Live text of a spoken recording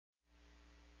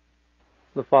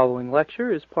The following lecture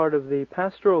is part of the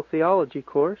Pastoral Theology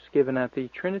course given at the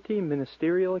Trinity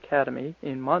Ministerial Academy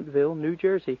in Montville, New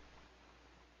Jersey.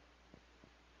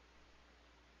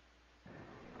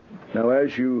 Now,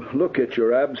 as you look at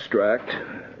your abstract,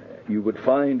 you would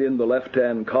find in the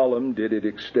left-hand column, did it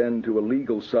extend to a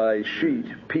legal size sheet,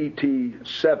 PT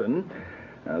 7.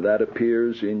 That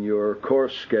appears in your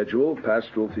course schedule,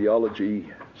 Pastoral Theology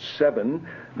 7.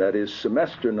 That is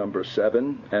semester number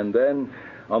 7. And then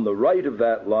on the right of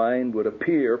that line would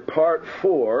appear Part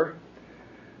 4,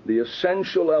 the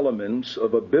essential elements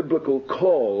of a biblical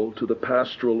call to the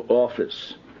pastoral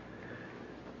office.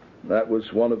 That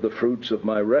was one of the fruits of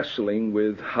my wrestling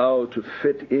with how to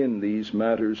fit in these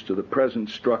matters to the present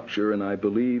structure, and I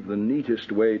believe the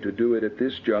neatest way to do it at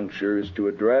this juncture is to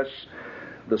address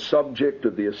the subject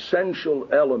of the essential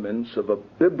elements of a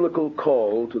biblical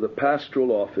call to the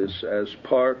pastoral office as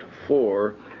Part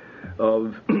 4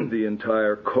 of the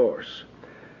entire course.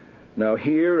 Now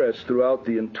here, as throughout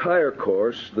the entire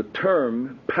course, the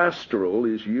term pastoral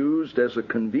is used as a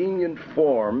convenient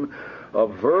form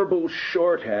of verbal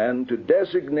shorthand to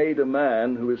designate a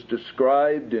man who is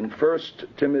described in 1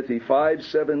 Timothy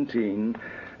 5:17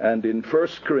 and in 1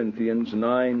 Corinthians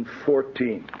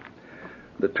 9:14.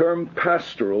 The term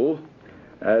pastoral,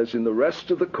 as in the rest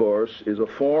of the course, is a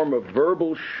form of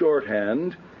verbal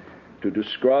shorthand to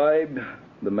describe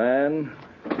the man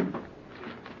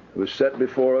who is set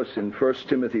before us in 1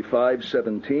 Timothy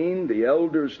 5:17. The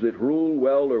elders that rule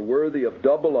well are worthy of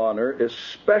double honor,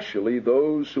 especially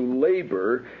those who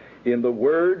labor in the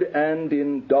word and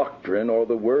in doctrine, or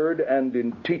the word and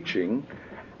in teaching.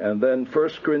 And then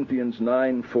 1 Corinthians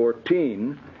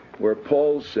 9:14, where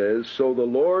Paul says, "So the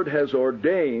Lord has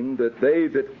ordained that they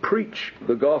that preach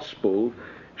the gospel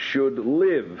should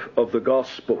live of the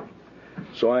gospel."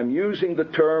 So I'm using the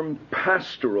term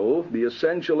pastoral, the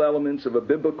essential elements of a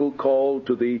biblical call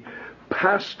to the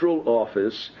pastoral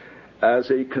office, as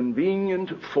a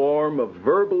convenient form of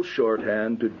verbal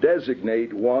shorthand to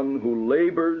designate one who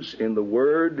labors in the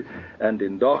word and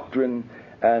in doctrine,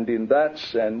 and in that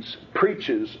sense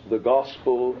preaches the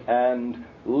gospel and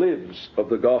lives of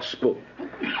the gospel.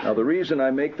 Now, the reason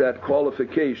I make that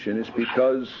qualification is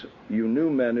because you new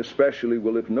men especially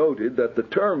will have noted that the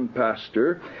term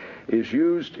pastor is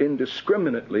used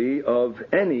indiscriminately of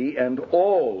any and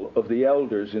all of the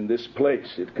elders in this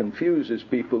place. It confuses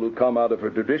people who come out of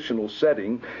a traditional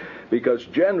setting, because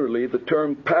generally the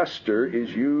term pastor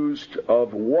is used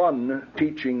of one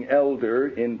teaching elder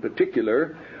in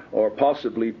particular, or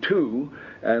possibly two,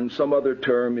 and some other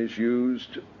term is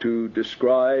used to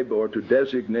describe or to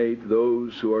designate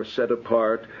those who are set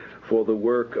apart for the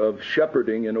work of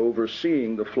shepherding and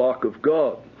overseeing the flock of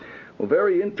God. Well,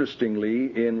 very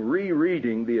interestingly, in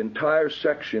rereading the entire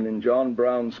section in John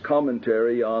Brown's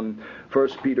commentary on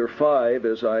 1 Peter 5,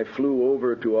 as I flew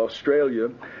over to Australia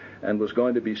and was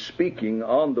going to be speaking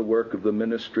on the work of the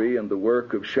ministry and the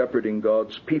work of shepherding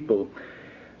God's people,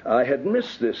 I had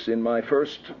missed this in my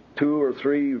first 2 or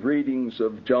 3 readings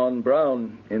of John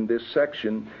Brown in this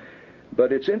section.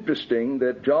 But it's interesting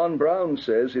that John Brown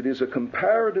says it is a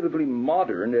comparatively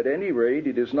modern, at any rate,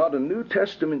 it is not a New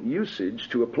Testament usage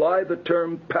to apply the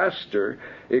term pastor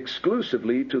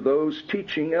exclusively to those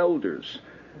teaching elders.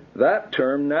 That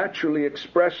term naturally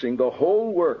expressing the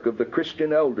whole work of the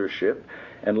Christian eldership,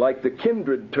 and like the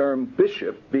kindred term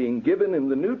bishop, being given in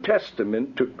the New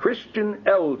Testament to Christian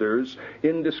elders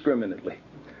indiscriminately.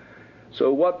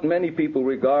 So what many people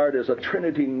regard as a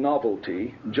Trinity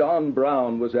novelty, John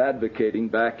Brown was advocating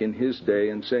back in his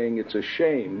day and saying it's a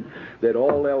shame that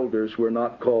all elders were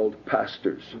not called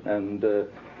pastors.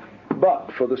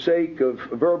 But for the sake of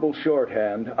verbal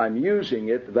shorthand, I'm using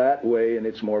it that way in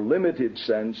its more limited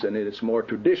sense and in its more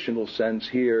traditional sense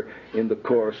here in the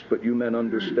course. But you men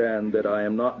understand that I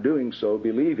am not doing so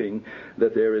believing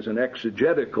that there is an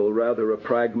exegetical, rather a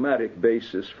pragmatic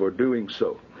basis for doing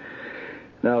so.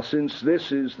 Now, since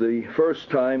this is the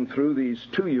first time through these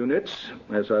 2 units,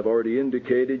 as I've already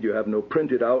indicated, you have no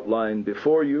printed outline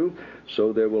before you,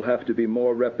 so there will have to be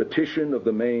more repetition of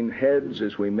the main heads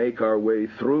as we make our way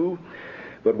through.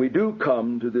 But we do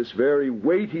come to this very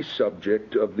weighty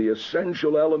subject of the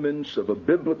essential elements of a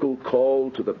biblical call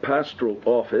to the pastoral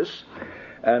office.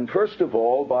 And first of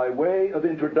all, by way of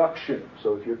introduction.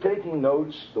 So if you're taking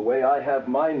notes, the way I have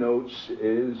my notes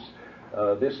is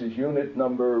this is unit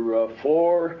number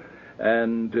 4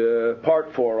 and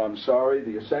part 4,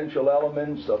 the essential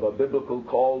elements of a biblical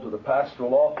call to the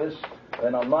pastoral office.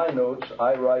 Then on my notes,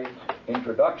 I write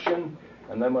introduction,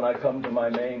 and then when I come to my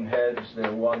main heads,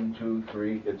 they're 1, 2,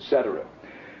 3, etc.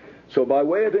 So by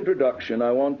way of introduction,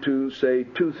 I want to say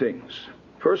 2 things.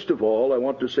 First of all, I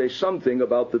want to say something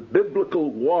about the biblical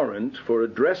warrant for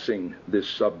addressing this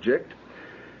subject,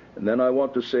 and then I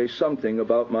want to say something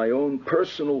about my own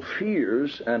personal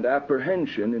fears and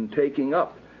apprehension in taking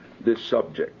up this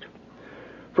subject.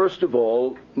 First of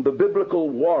all, the biblical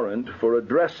warrant for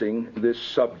addressing this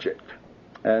subject.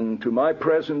 And to my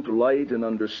present light and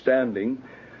understanding,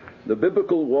 the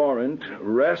biblical warrant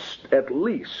rests at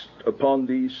least upon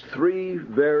these three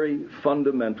very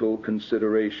fundamental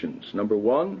considerations. Number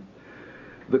one,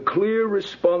 the clear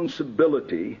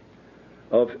responsibility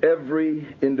of every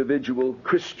individual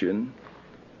Christian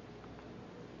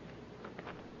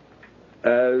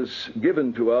as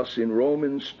given to us in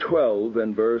Romans 12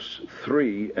 and verse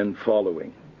 3 and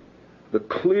following. The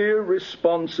clear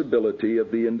responsibility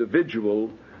of the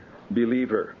individual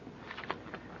believer.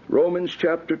 Romans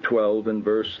chapter 12 and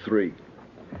verse 3.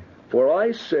 For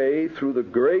I say, through the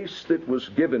grace that was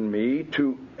given me,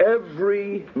 to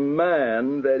every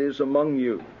man that is among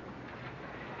you.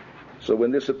 So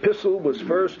when this epistle was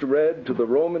first read to the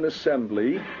Roman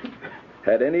assembly,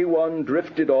 had anyone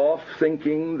drifted off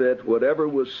thinking that whatever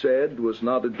was said was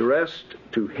not addressed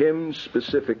to him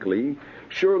specifically,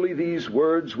 surely these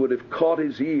words would have caught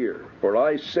his ear. For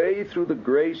I say, through the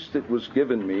grace that was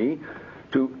given me,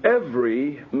 to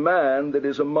every man that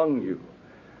is among you,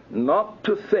 not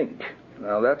to think.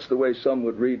 Now that's the way some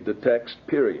would read the text,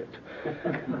 period.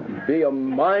 Be a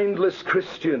mindless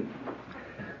Christian.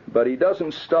 But he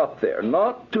doesn't stop there.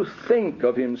 Not to think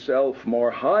of himself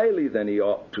more highly than he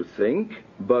ought to think,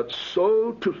 but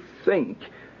so to think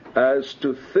as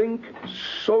to think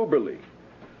soberly,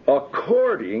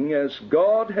 according as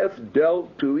God hath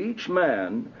dealt to each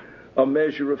man a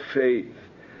measure of faith.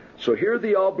 So here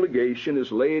the obligation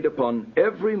is laid upon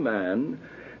every man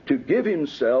to give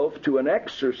himself to an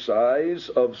exercise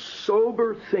of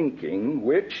sober thinking,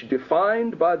 which,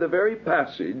 defined by the very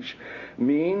passage,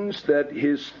 means that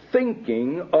his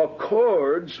thinking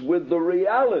accords with the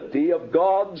reality of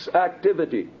God's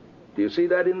activity. Do you see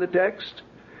that in the text?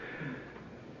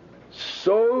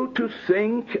 So to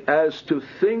think as to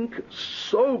think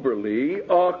soberly,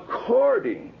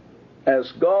 according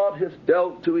as God hath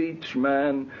dealt to each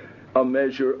man a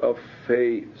measure of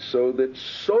faith. So that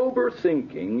sober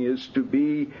thinking is to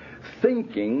be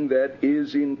thinking that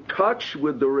is in touch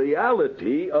with the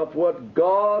reality of what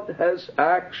God has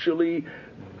actually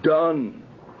done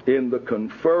in the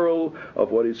conferral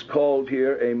of what is called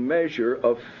here a measure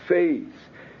of faith.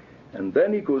 And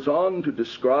then he goes on to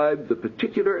describe the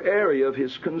particular area of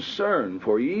his concern.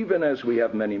 For even as we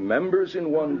have many members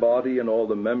in one body, and all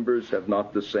the members have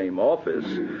not the same office,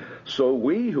 so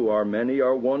we who are many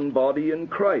are one body in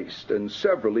Christ, and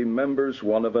severally members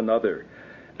one of another.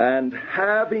 And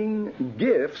having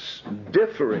gifts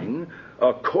differing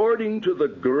according to the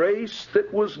grace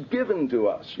that was given to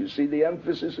us. You see the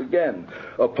emphasis again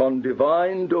upon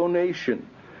divine donation.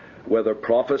 Whether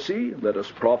prophecy, let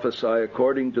us prophesy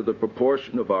according to the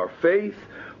proportion of our faith,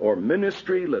 or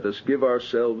ministry, let us give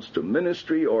ourselves to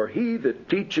ministry, or he that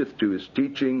teacheth to his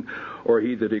teaching, or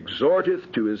he that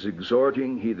exhorteth to his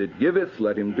exhorting, he that giveth,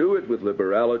 let him do it with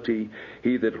liberality,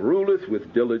 he that ruleth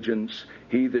with diligence,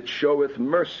 he that showeth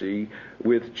mercy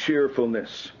with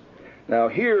cheerfulness. Now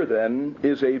here then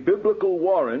is a biblical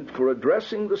warrant for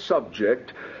addressing the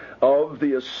subject of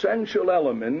the essential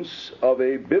elements of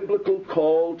a biblical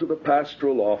call to the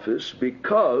pastoral office,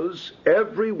 because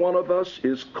every one of us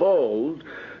is called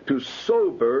to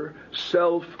sober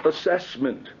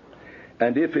self-assessment.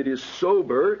 And if it is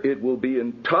sober, it will be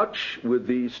in touch with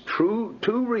these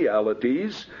two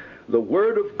realities, the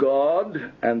Word of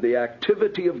God and the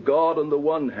activity of God on the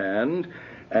one hand,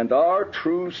 and our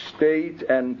true state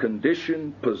and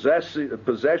condition,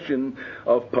 possession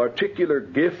of particular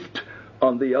gift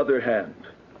on the other hand.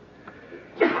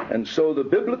 And so the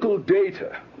biblical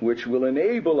data which will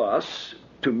enable us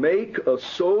to make a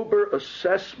sober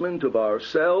assessment of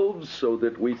ourselves so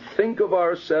that we think of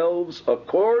ourselves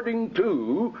according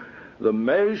to the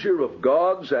measure of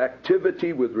God's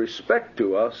activity with respect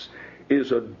to us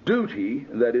is a duty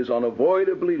that is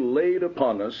unavoidably laid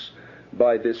upon us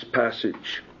by this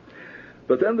passage.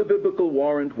 But then the biblical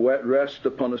warrant rests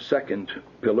upon a second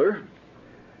pillar,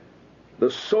 the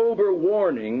sober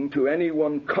warning to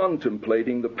anyone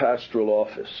contemplating the pastoral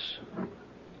office.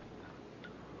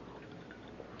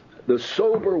 The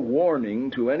sober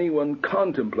warning to anyone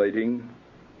contemplating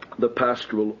the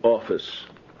pastoral office.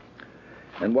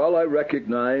 And while I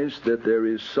recognize that there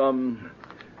is some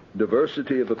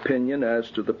diversity of opinion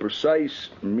as to the precise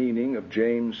meaning of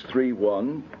James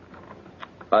 3:1,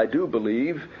 I do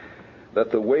believe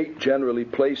that the weight generally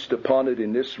placed upon it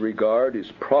in this regard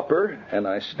is proper, and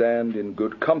I stand in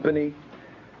good company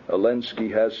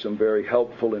Lenski has some very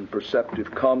helpful and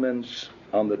perceptive comments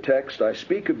on the text. I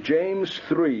speak of James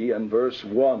 3 and verse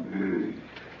 1.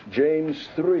 James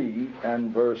 3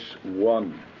 and verse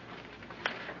 1.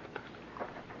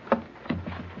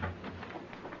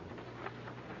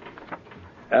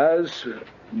 As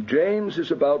James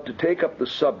is about to take up the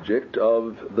subject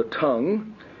of the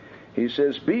tongue, he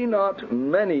says, "Be not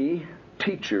many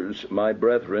teachers, my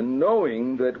brethren,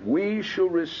 knowing that we shall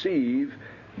receive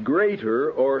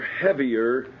greater or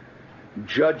heavier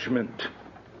judgment."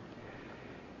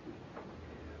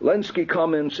 Lenski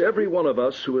comments, "Every one of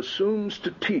us who assumes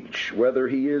to teach, whether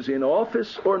he is in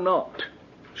office or not,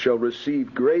 shall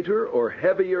receive greater or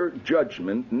heavier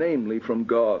judgment, namely from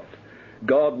God.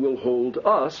 God will hold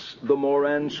us the more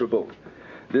answerable.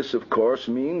 This, of course,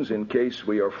 means in case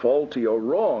we are faulty or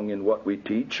wrong in what we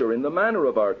teach or in the manner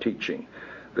of our teaching.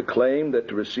 The claim that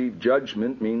to receive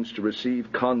judgment means to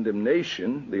receive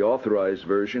condemnation, the Authorized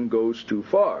Version, goes too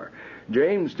far.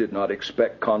 James did not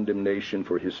expect condemnation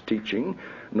for his teaching,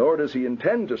 nor does he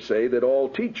intend to say that all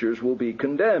teachers will be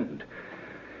condemned.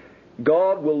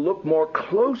 God will look more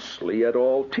closely at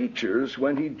all teachers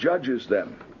when he judges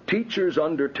them. Teachers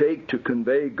undertake to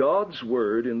convey God's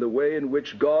word in the way in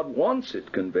which God wants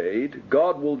it conveyed.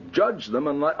 God will judge them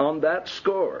on that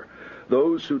score.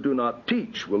 Those who do not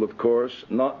teach will, of course,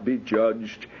 not be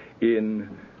judged in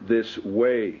this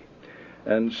way.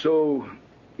 And so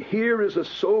here is a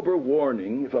sober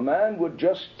warning. If a man would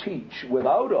just teach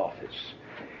without office,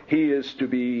 he is to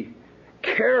be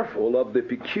careful of the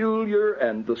peculiar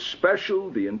and the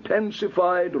special, the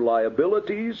intensified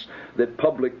liabilities that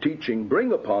public teaching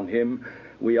bring upon him.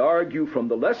 We argue from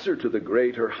the lesser to the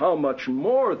greater, how much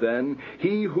more then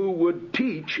he who would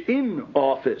teach in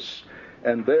office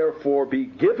and therefore be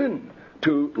given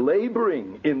to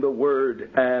laboring in the word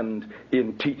and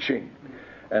in teaching.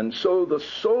 And so the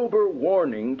sober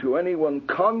warning to anyone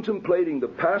contemplating the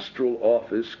pastoral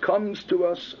office comes to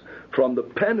us from the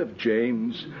pen of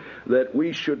James, that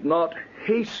we should not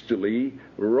hastily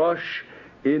rush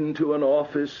into an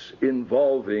office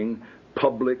involving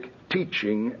public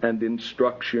teaching and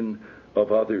instruction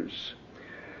of others.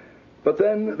 But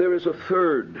then there is a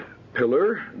third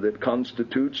pillar that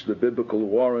constitutes the biblical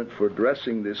warrant for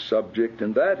addressing this subject,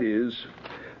 and that is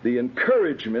the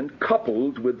encouragement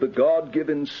coupled with the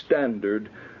God-given standard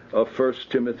of 1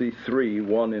 Timothy 3,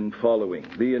 1 and following.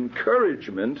 The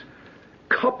encouragement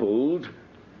coupled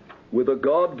with a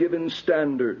God-given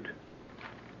standard.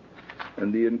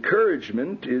 And the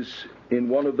encouragement is in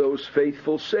one of those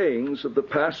faithful sayings of the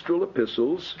pastoral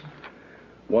epistles,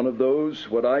 one of those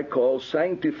what I call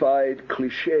sanctified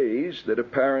cliches that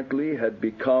apparently had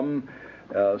become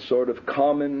a sort of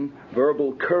common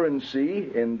verbal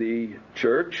currency in the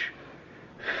church.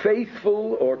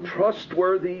 Faithful or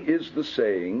trustworthy is the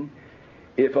saying,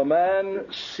 if a man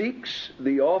seeks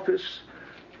the office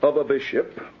of a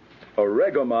bishop,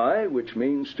 oregomai, which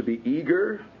means to be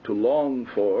eager, to long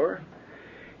for,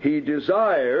 he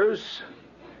desires,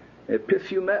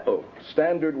 epithumeo,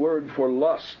 standard word for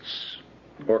lusts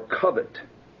or covet,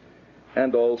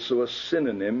 and also a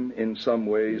synonym in some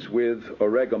ways with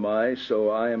oregomai, so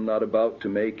I am not about to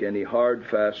make any hard,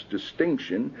 fast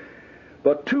distinction,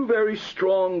 but two very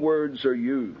strong words are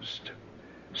used: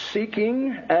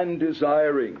 seeking and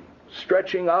desiring.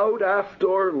 Stretching out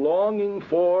after, longing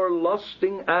for,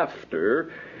 lusting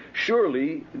after.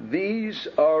 Surely these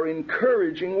are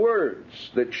encouraging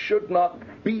words that should not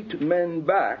beat men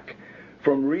back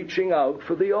from reaching out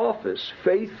for the office.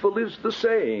 Faithful is the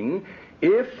saying,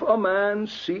 if a man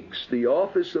seeks the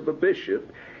office of a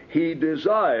bishop, he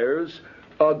desires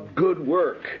a good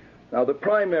work. Now the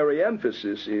primary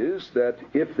emphasis is that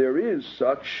if there is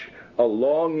such a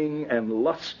longing and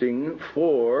lusting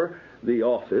for the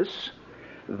office,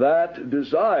 that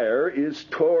desire is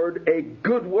toward a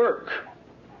good work.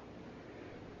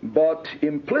 But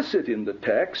implicit in the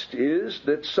text is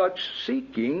that such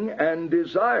seeking and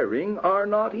desiring are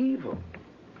not evil.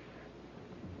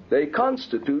 They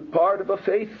constitute part of a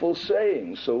faithful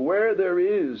saying. So where there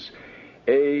is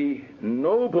a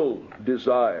noble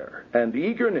desire and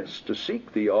eagerness to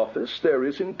seek the office, there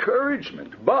is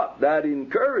encouragement. But that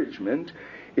encouragement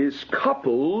is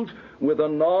coupled with a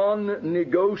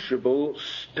non-negotiable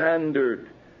standard.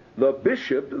 The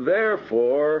bishop,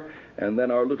 therefore, and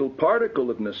then our little particle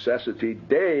of necessity,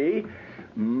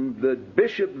 the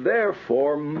bishop,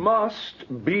 therefore,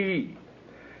 must be.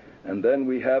 And then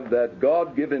we have that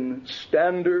God-given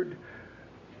standard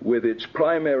with its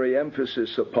primary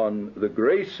emphasis upon the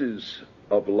graces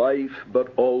of life,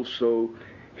 but also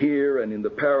here and in the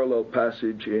parallel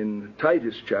passage in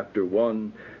Titus chapter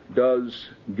 1 does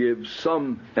give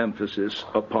some emphasis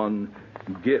upon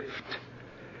gift.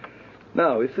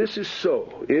 Now, if this is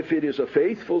so, if it is a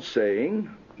faithful saying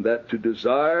that to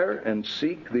desire and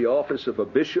seek the office of a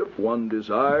bishop, one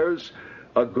desires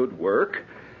a good work,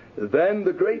 then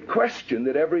the great question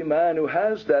that every man who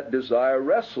has that desire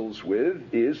wrestles with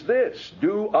is this: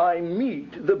 do I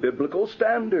meet the biblical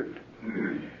standard?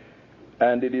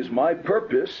 And it is my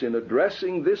purpose in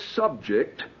addressing this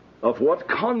subject of what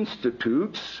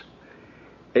constitutes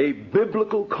a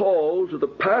biblical call to the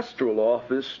pastoral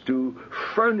office to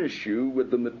furnish you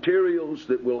with the materials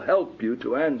that will help you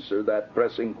to answer that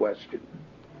pressing question.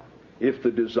 If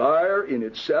the desire in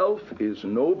itself is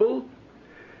noble,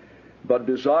 but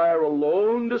desire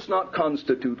alone does not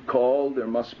constitute call, there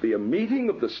must be a meeting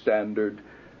of the standard,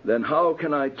 then how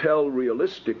can I tell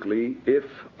realistically if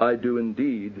I do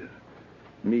indeed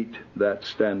meet that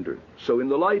standard? So in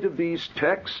the light of these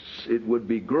texts, it would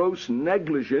be gross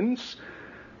negligence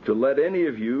to let any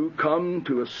of you come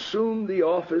to assume the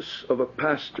office of a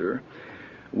pastor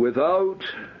without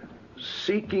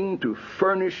seeking to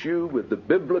furnish you with the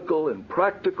biblical and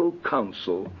practical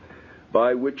counsel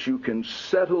by which you can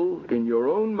settle in your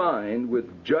own mind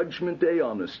with judgment day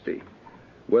honesty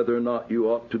whether or not you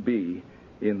ought to be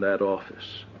in that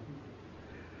office.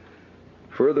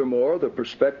 Furthermore, the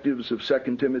perspectives of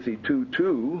 2 Timothy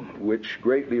 2:2, which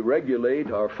greatly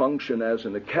regulate our function as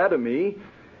an academy,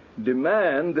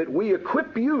 demand that we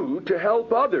equip you to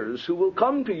help others who will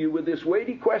come to you with this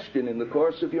weighty question in the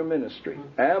course of your ministry.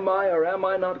 Am I or am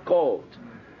I not called?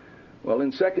 Well,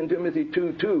 in 2 Timothy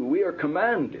 2:2, we are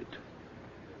commanded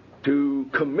to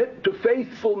commit to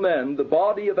faithful men the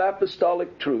body of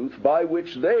apostolic truth by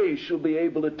which they shall be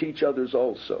able to teach others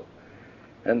also.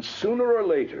 And sooner or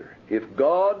later, if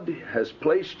God has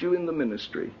placed you in the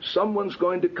ministry, someone's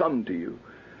going to come to you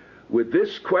with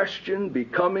this question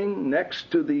becoming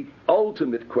next to the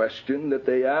ultimate question that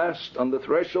they asked on the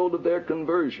threshold of their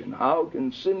conversion. How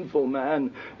can sinful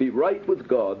man be right with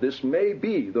God? This may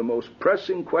be the most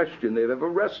pressing question they've ever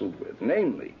wrestled with,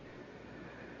 namely,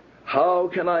 how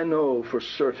can I know for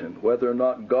certain whether or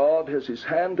not God has his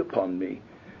hand upon me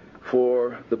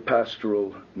for the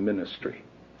pastoral ministry?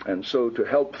 And so to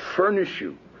help furnish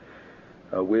you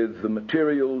with the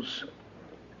materials,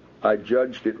 I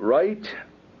judged it right,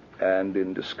 and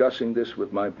in discussing this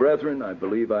with my brethren, I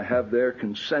believe I have their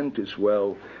consent as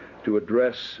well to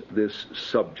address this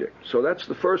subject. So that's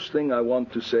the first thing I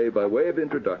want to say by way of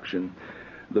introduction,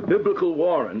 the biblical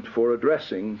warrant for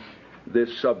addressing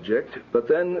this subject. But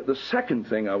then the second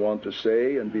thing I want to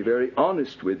say, and be very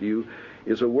honest with you,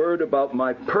 is a word about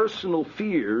my personal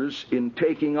fears in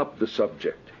taking up the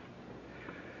subject.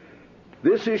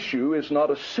 This issue is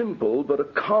not a simple but a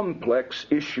complex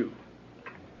issue.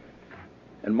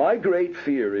 And my great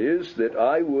fear is that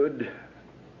I would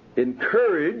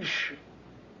encourage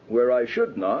where I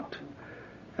should not,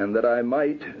 and that I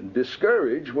might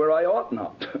discourage where I ought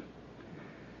not.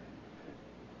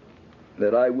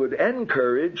 That I would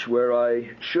encourage where I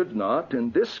should not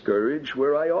and discourage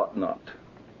where I ought not.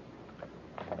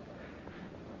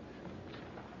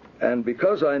 And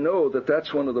because I know that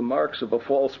that's one of the marks of a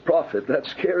false prophet, that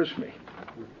scares me.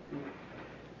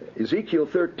 Ezekiel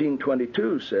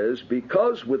 13:22 says,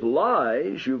 because with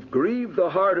lies you've grieved the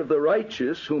heart of the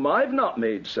righteous, whom I've not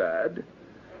made sad,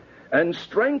 and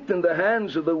strengthened the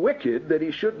hands of the wicked, that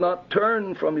he should not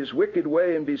turn from his wicked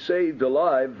way and be saved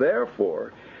alive,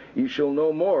 therefore ye shall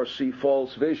no more see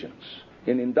false visions.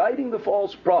 In indicting the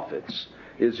false prophets,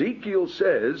 Ezekiel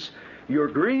says, you're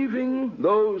grieving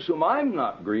those whom I'm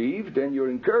not grieved, and you're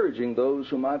encouraging those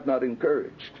whom I've not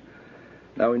encouraged.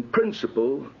 Now, in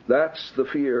principle, that's the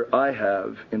fear I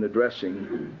have in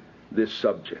addressing this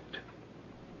subject.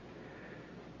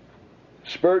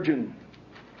 Spurgeon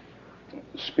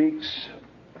speaks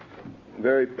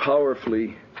very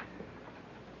powerfully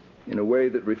in a way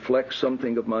that reflects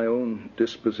something of my own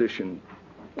disposition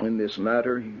in this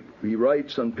matter. He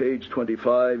writes on page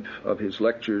 25 of his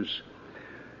lectures,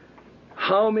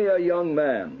 how may a young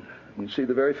man, you see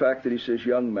the very fact that he says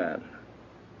young man,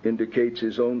 indicates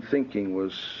his own thinking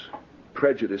was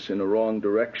prejudice in a wrong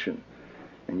direction.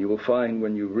 And you will find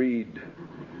when you read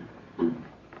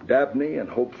Dabney and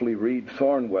hopefully read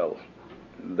Thornwell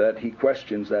that he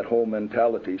questions that whole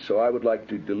mentality. So I would like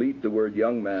to delete the word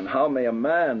young man. How may a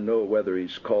man know whether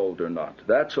he's called or not?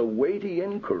 That's a weighty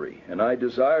inquiry, and I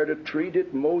desire to treat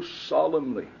it most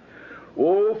solemnly.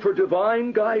 Oh, for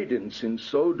divine guidance in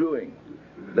so doing,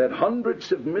 that hundreds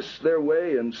have missed their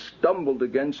way and stumbled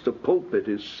against a pulpit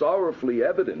is sorrowfully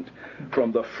evident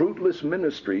from the fruitless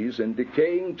ministries and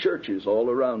decaying churches all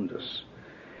around us.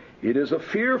 It is a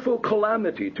fearful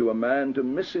calamity to a man to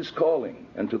miss his calling,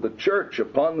 and to the church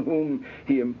upon whom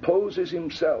he imposes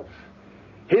himself,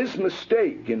 His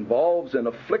mistake involves an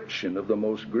affliction of the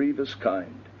most grievous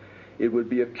kind. It would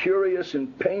be a curious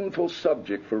and painful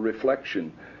subject for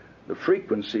reflection, the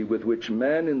frequency with which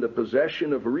men in the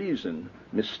possession of reason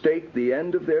mistake the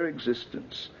end of their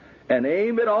existence and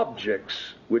aim at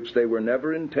objects which they were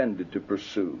never intended to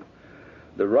pursue.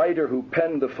 The writer who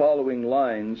penned the following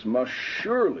lines must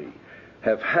surely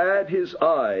have had his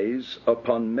eyes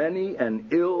upon many an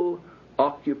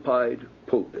ill-occupied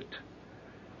pulpit.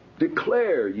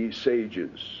 Declare, ye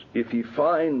sages, if ye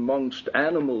find mongst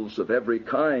animals of every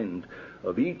kind,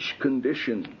 of each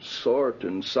condition, sort,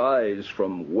 and size,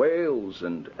 from whales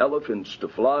and elephants to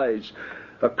flies,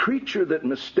 a creature that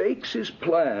mistakes his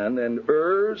plan and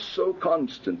errs so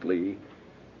constantly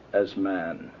as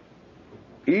man.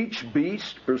 Each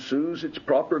beast pursues its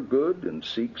proper good and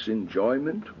seeks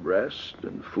enjoyment, rest,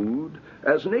 and food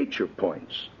as nature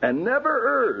points, and never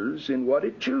errs in what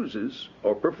it chooses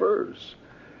or prefers.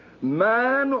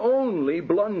 Man only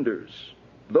blunders,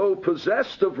 though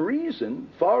possessed of reason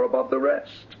far above the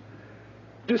rest.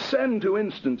 Descend to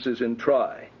instances and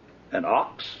try. An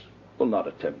ox will not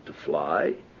attempt to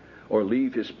fly, or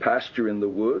leave his pasture in the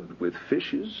wood with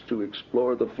fishes to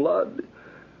explore the flood.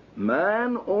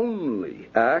 Man only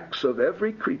acts of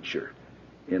every creature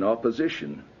in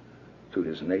opposition to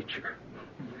his nature.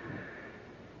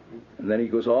 And then he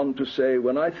goes on to say,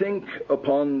 when I think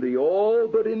upon the all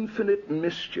but infinite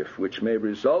mischief which may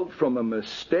result from a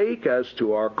mistake as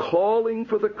to our calling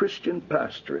for the Christian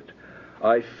pastorate,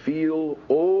 I feel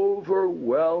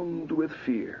overwhelmed with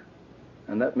fear.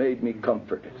 And that made me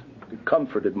comforted. It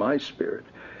comforted my spirit.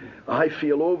 I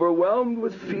feel overwhelmed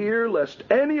with fear lest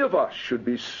any of us should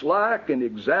be slack in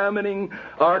examining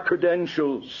our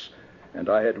credentials, and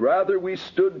I had rather we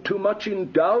stood too much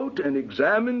in doubt and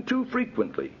examined too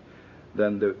frequently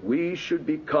than that we should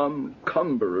become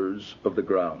cumberers of the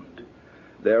ground.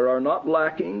 There are not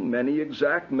lacking many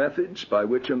exact methods by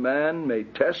which a man may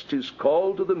test his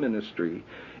call to the ministry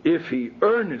if he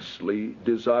earnestly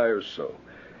desires so.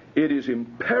 It is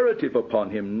imperative upon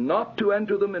him not to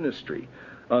enter the ministry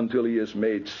until he has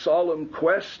made solemn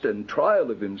quest and trial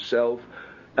of himself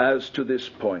as to this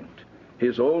point.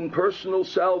 His own personal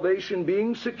salvation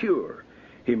being secure,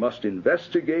 he must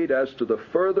investigate as to the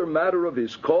further matter of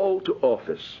his call to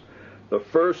office. The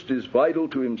first is vital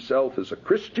to himself as a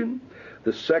Christian,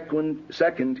 the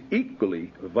second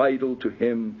equally vital to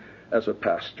him as a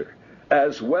pastor.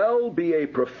 As well be a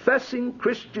professing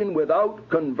Christian without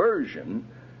conversion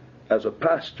as a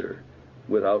pastor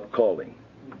without calling.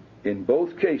 In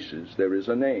both cases there is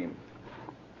a name,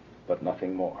 but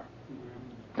nothing more.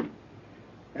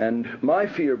 And my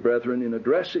fear, brethren, in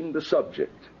addressing the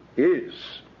subject is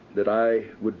that I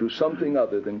would do something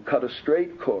other than cut a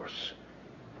straight course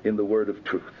in the word of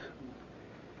truth.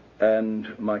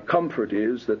 And my comfort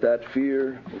is that that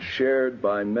fear is shared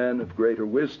by men of greater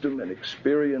wisdom and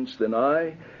experience than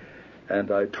I,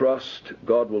 and I trust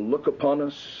God will look upon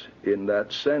us in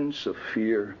that sense of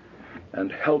fear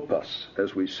and help us,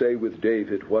 as we say with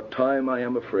David, what time I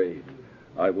am afraid,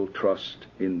 I will trust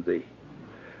in thee.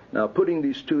 Now, putting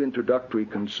these two introductory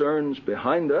concerns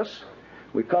behind us,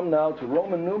 we come now to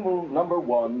Roman numeral number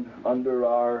 1 under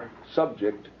our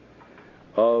subject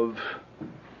of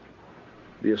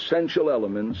the essential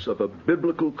elements of a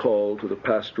biblical call to the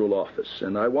pastoral office.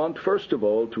 And I want, first of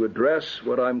all, to address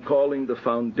what I'm calling the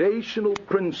foundational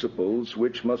principles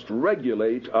which must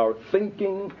regulate our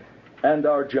thinking and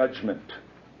our judgment.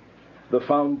 The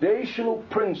foundational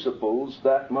principles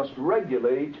that must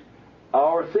regulate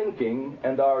our thinking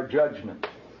and our judgment.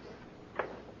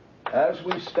 As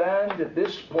we stand at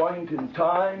this point in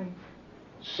time,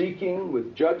 seeking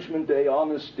with Judgment Day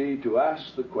honesty to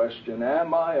ask the question,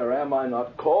 am I or am I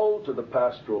not called to the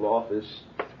pastoral office,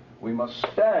 we must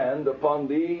stand upon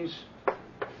these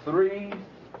 3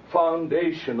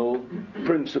 foundational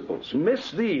principles.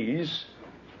 Miss these,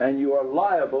 and you are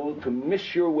liable to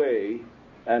miss your way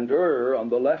and err on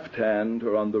the left hand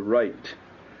or on the right.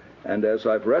 And as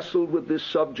I've wrestled with this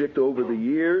subject over the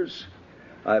years,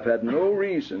 I've had no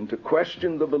reason to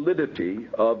question the validity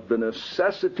of the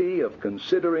necessity of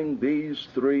considering these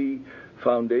 3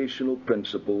 foundational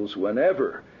principles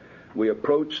whenever we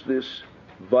approach this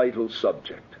vital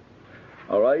subject.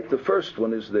 All right, the first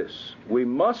one is this. We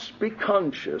must be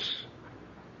conscious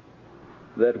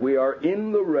that we are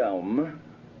in the realm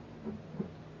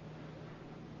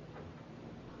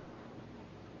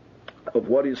of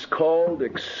what is called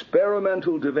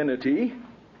experimental divinity.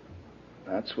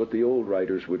 That's what the old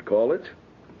writers would call it.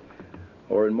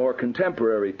 Or in more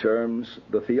contemporary terms,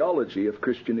 the theology of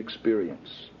Christian experience.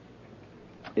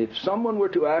 if someone were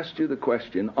to ask you the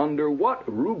question, under what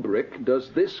rubric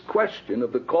does this question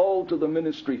of the call to the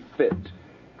ministry fit?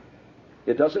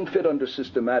 It doesn't fit under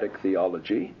systematic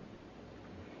theology.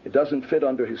 It doesn't fit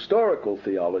under historical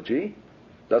theology.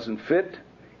 It doesn't fit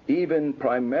even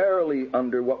primarily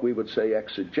under what we would say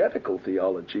exegetical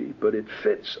theology, but it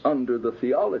fits under the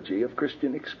theology of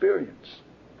Christian experience,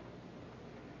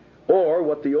 or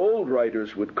what the old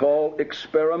writers would call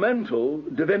experimental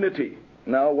divinity.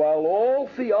 Now, while all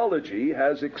theology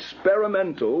has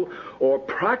experimental or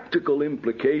practical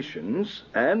implications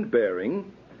and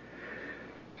bearing,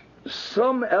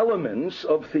 some elements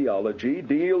of theology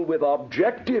deal with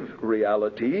objective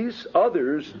realities,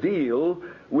 others deal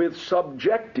with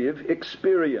subjective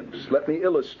experience. Let me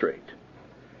illustrate.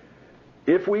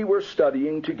 If we were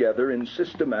studying together in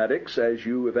systematics, as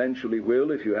you eventually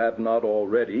will if you have not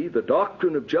already, the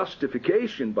doctrine of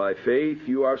justification by faith,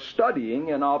 you are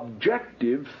studying an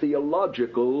objective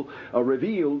theological, a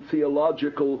revealed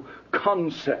theological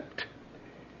concept.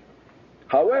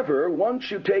 However, once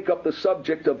you take up the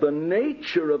subject of the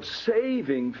nature of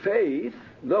saving faith,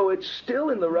 though it's still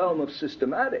in the realm of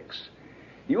systematics,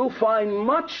 you'll find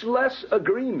much less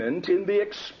agreement in the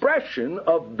expression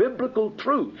of biblical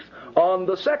truth on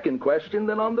the second question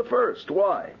than on the first.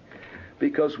 Why?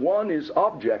 Because one is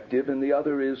objective and the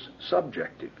other is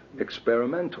subjective,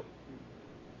 experimental.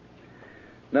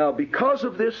 Now, because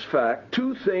of this fact,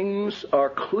 two things are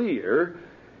clear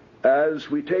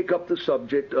as we take up the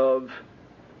subject of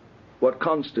what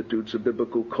constitutes a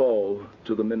biblical call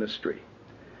to the ministry.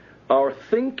 Our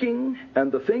thinking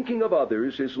and the thinking of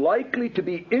others is likely to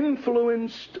be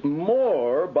influenced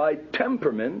more by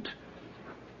temperament,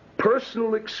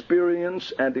 personal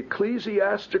experience, and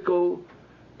ecclesiastical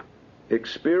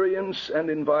experience and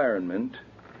environment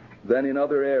than in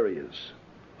other areas.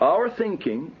 Our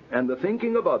thinking and the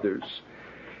thinking of others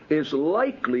is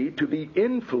likely to be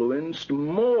influenced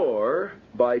more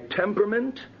by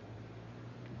temperament,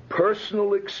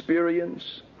 personal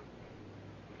experience,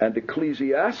 and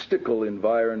ecclesiastical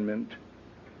environment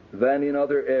than in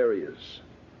other areas.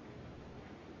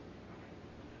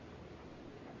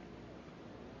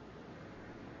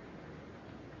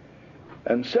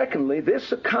 And secondly,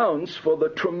 this accounts for the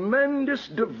tremendous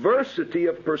diversity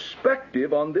of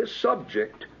perspective on this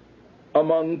subject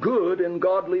among good and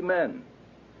godly men.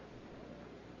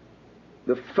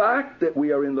 The fact that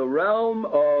we are in the realm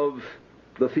of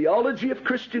the theology of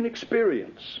Christian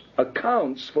experience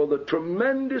accounts for the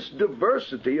tremendous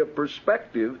diversity of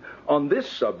perspective on this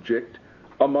subject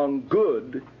among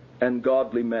good and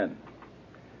godly men.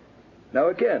 Now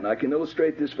again, I can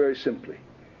illustrate this very simply.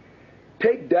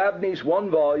 Take Dabney's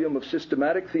one volume of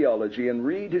systematic theology and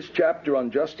read his chapter on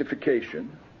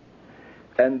justification,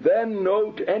 and then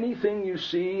note anything you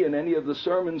see in any of the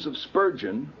sermons of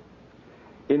Spurgeon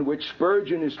in which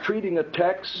Spurgeon is treating a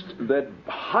text that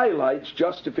highlights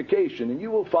justification, and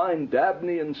you will find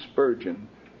Dabney and Spurgeon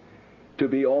to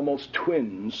be almost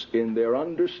twins in their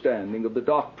understanding of the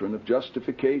doctrine of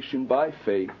justification by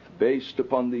faith based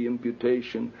upon the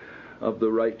imputation of the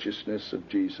righteousness of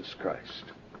Jesus Christ.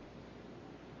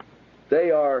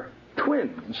 They are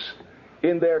twins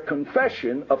in their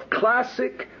confession of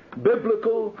classic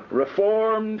biblical,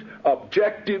 reformed,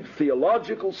 objective,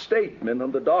 theological statement on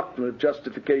the doctrine of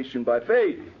justification by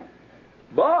faith.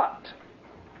 But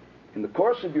in the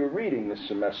course of your reading this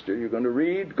semester, you're going to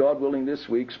read, God willing, this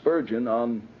week, Spurgeon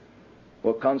on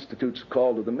what constitutes a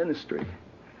call to the ministry.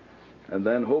 And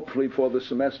then hopefully for the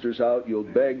semester's out, you'll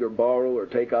beg or borrow or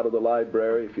take out of the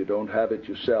library if you don't have it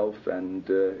yourself, and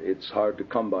it's hard to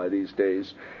come by these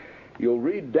days. You'll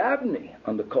read Dabney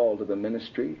on the call to the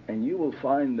ministry, and you will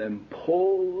find them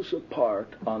poles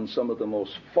apart on some of the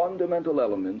most fundamental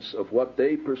elements of what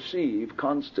they perceive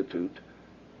constitute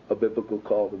a biblical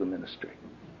call to the ministry.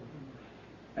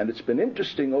 And it's been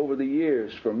interesting over the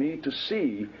years for me to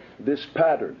see this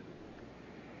pattern.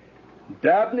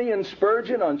 Dabney and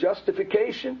Spurgeon on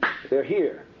justification, they're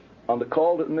here. On the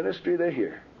call to the ministry, they're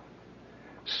here.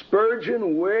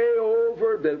 Spurgeon way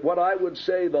over what I would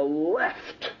say the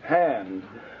left hand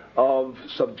of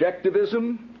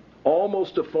subjectivism,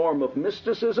 almost a form of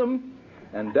mysticism,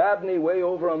 and Dabney way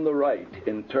over on the right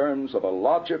in terms of a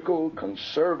logical,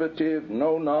 conservative,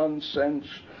 no-nonsense,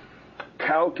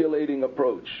 calculating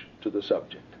approach to the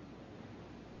subject.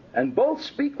 And both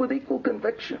speak with equal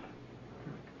conviction,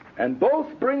 and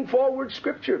both bring forward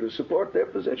Scripture to support their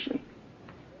position.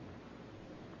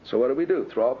 So what do?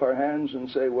 Throw up our hands and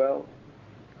say, well,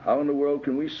 how in the world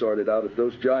can we sort it out if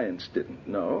those giants didn't?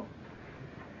 No.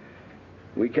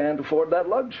 We can't afford that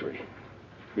luxury,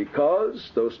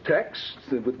 because those texts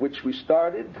with which we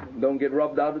started don't get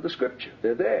rubbed out of the Scripture.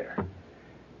 They're there.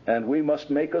 and we must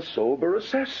make a sober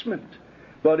assessment.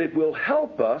 But it will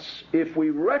help us if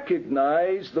we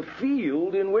recognize the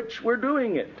field in which we're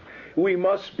doing it. We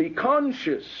must be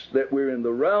conscious that we're in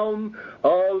the realm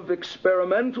of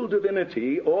experimental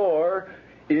divinity or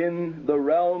in the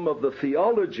realm of the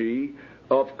theology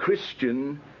of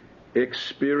Christian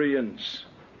experience.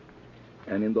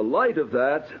 And in the light of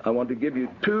that, I want to give you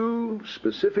two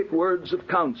specific words of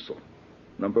counsel.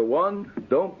 Number one,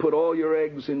 don't put all your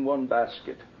eggs in one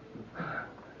basket.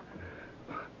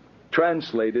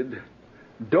 Translated,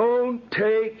 don't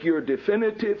take your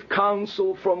definitive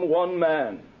counsel from one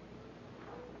man.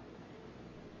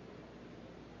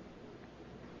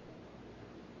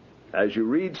 As you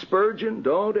read Spurgeon,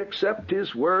 don't accept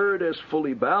his word as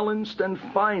fully balanced and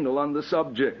final on the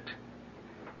subject.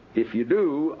 If you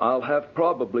do, I'll have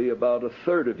probably about a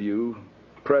third of you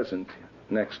present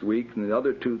next week, and the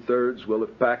other 2/3 will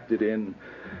have packed it in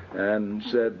and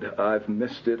said, I've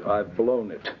missed it, I've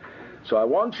blown it. So I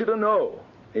want you to know,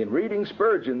 in reading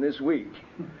Spurgeon this week,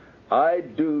 I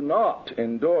do not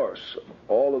endorse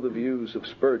all of the views of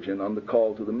Spurgeon on the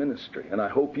call to the ministry, and I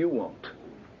hope you won't.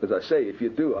 As I say, if you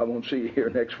do, I won't see you here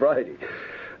next Friday.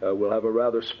 We'll have a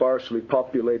rather sparsely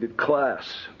populated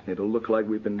class. It'll look like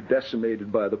we've been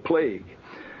decimated by the plague.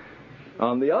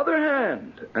 On the other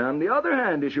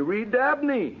hand, as you read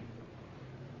Dabney,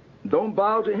 don't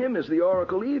bow to him as the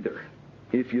oracle either.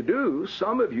 If you do,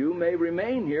 some of you may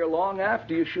remain here long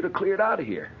after you should have cleared out of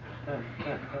here.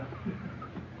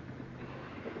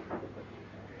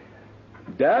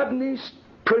 Dabney's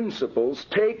principles,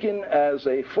 taken as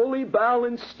a fully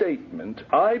balanced statement,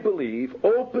 I believe,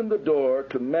 open the door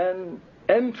to men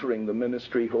entering the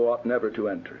ministry who ought never to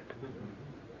enter it.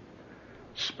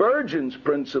 Spurgeon's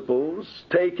principles,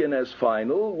 taken as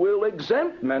final, will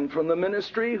exempt men from the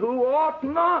ministry who ought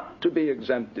not to be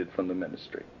exempted from the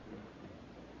ministry.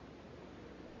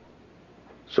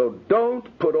 So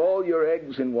don't put all your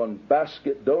eggs in one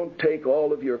basket. Don't take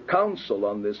all of your counsel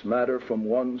on this matter from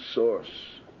one source.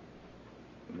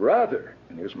 Rather,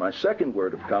 and here's my second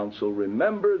word of counsel,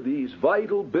 remember these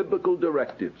vital biblical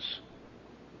directives.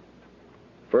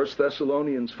 1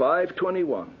 Thessalonians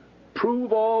 5:21.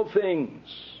 Prove all things,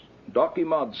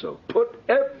 dokimazo. Put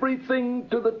everything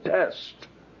to the test.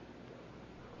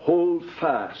 Hold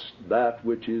fast that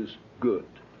which is good.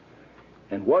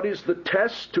 And what is the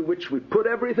test to which we put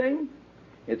everything?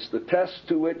 It's the test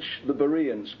to which the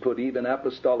Bereans put even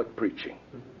apostolic preaching.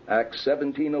 Acts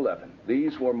 17:11.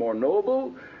 These were more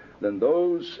noble than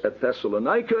those at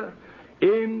Thessalonica,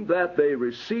 in that they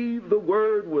received the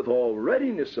word with all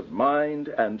readiness of mind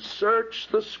and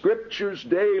searched the Scriptures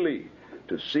daily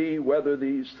to see whether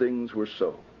these things were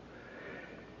so.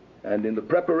 And in the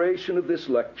preparation of this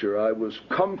lecture, I was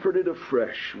comforted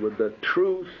afresh with the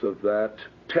truth of that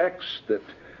text that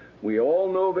we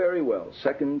all know very well,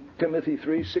 2 Timothy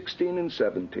 3:16 and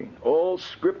 17. All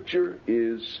Scripture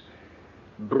is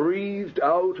breathed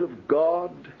out of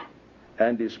God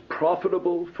and is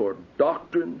profitable for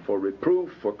doctrine, for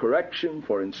reproof, for correction,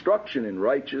 for instruction in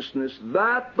righteousness,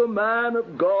 that the man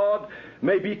of God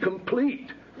may be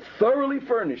complete, thoroughly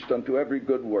furnished unto every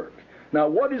good work. Now,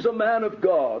 what is a man of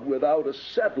God without a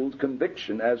settled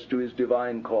conviction as to his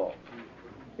divine call?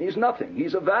 He's nothing.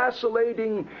 He's a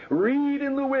vacillating reed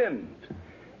in the wind.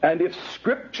 And if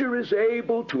Scripture is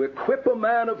able to equip a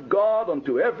man of God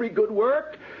unto every good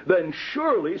work, then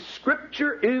surely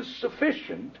Scripture is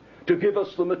sufficient to give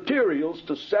us the materials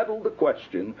to settle the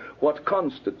question, what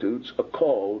constitutes a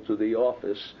call to the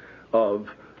office of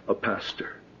a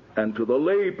pastor and to the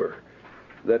labor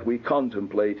that we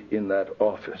contemplate in that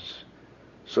office.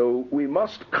 So we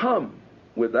must come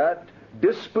with that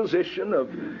disposition of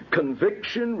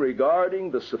conviction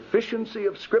regarding the sufficiency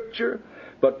of Scripture,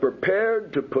 but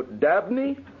prepared to put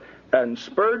Dabney and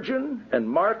Spurgeon and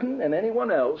Martin and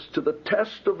anyone else to the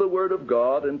test of the Word of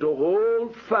God, and to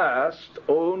hold fast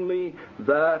only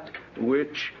that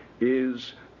which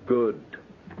is good.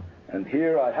 And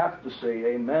here I have to say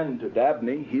amen to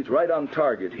Dabney. He's right on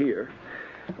target here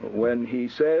when he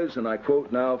says, and I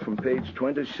quote now from page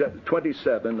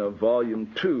 27 of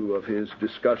volume 2 of his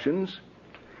discussions,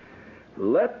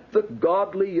 "Let the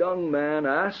godly young man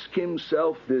ask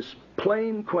himself this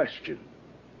plain question: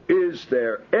 is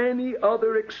there any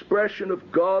other expression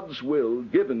of God's will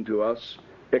given to us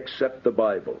except the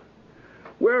Bible?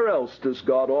 Where else does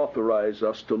God authorize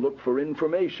us to look for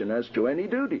information as to any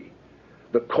duty?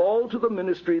 The call to the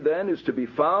ministry, then, is to be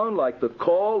found, like the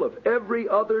call of every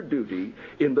other duty,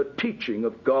 in the teaching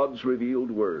of God's revealed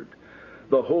Word.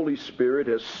 The Holy Spirit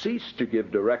has ceased to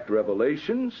give direct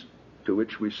revelations, to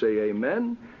which we say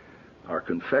amen, Our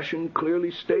confession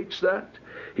clearly states that.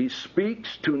 He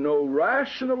speaks to no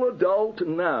rational adult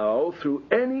now through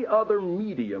any other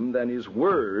medium than his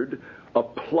word,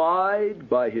 applied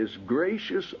by his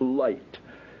gracious light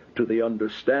to the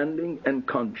understanding and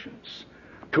conscience.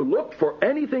 To look for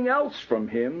anything else from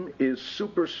him is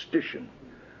superstition.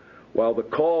 While the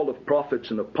call of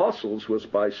prophets and apostles was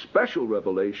by special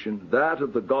revelation, that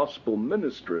of the gospel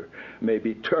minister may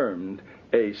be termed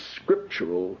a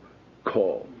scriptural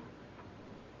call.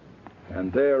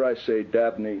 And there I say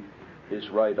Dabney is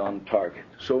right on target.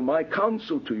 So my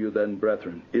counsel to you then,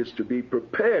 brethren, is to be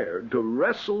prepared to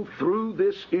wrestle through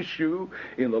this issue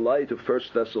in the light of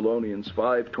 1 Thessalonians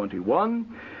 5:21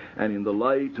 and in the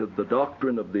light of the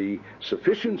doctrine of the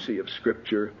sufficiency of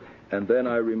Scripture. And then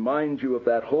I remind you of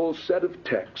that whole set of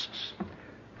texts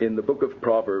in the book of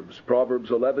Proverbs.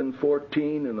 Proverbs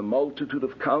 11:14, in the multitude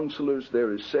of counselors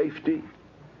there is safety.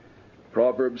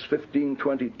 Proverbs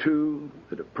 15:22,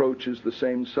 that approaches the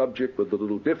same subject with a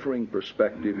little differing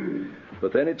perspective.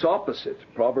 But then it's opposite.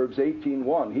 Proverbs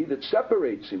 18:1, he that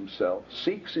separates himself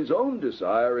seeks his own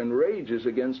desire and rages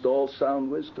against all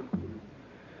sound wisdom.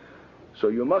 So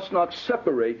you must not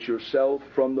separate yourself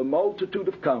from the multitude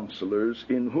of counselors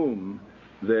in whom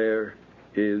there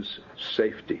is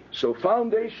safety. So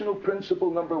foundational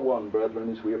principle number one, brethren,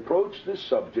 as we approach this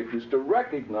subject, is to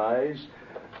recognize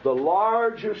the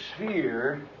larger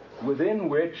sphere within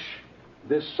which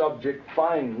this subject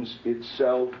finds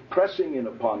itself pressing in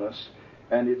upon us,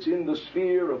 and it's in the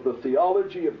sphere of the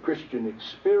theology of Christian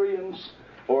experience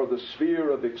or the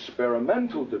sphere of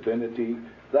experimental divinity.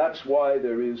 That's why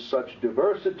there is such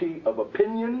diversity of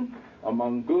opinion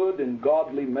among good and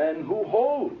godly men who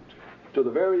hold to the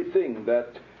very thing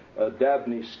that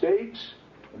Dabney states,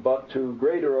 but to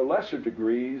greater or lesser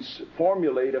degrees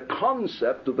formulate a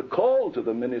concept of the call to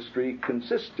the ministry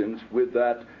consistent with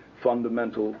that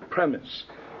fundamental premise.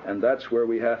 And that's where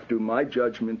we have to, my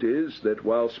judgment is that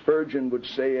while Spurgeon would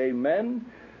say amen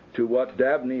to what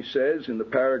Dabney says in the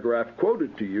paragraph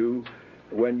quoted to you,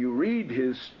 when you read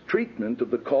his treatment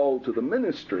of the call to the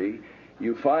ministry,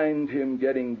 you find him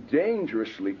getting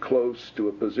dangerously close to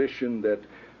a position that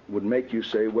would make you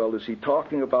say, well, is he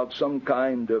talking about some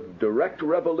kind of direct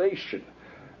revelation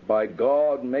by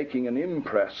God making an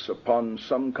impress upon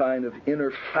some kind of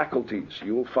inner faculties?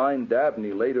 You will find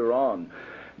Dabney later on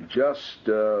just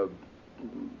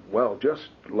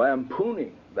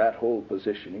lampooning that whole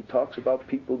position. He talks about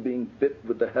people being bit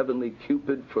with the heavenly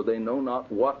Cupid for they know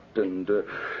not what, and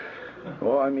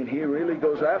he really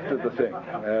goes after the thing.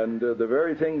 And the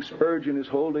very thing Spurgeon is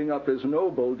holding up as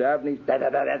noble, Dabney's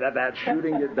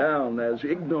shooting it down as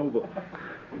ignoble.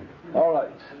 All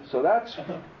right, so that's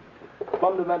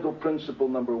fundamental principle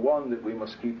number one that we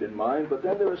must keep in mind, but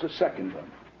then there is a second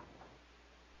one.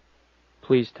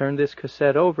 Please turn this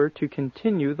cassette over to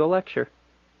continue the lecture.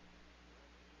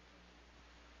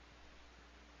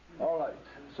 All right,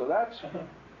 so that's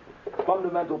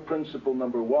fundamental principle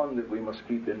number one that we must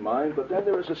keep in mind, but then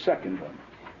there is a second one.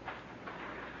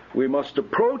 We must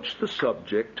approach the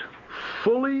subject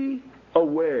fully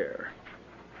aware.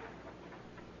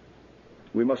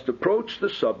 We must approach the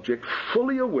subject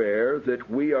fully aware that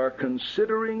we are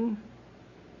considering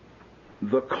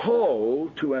the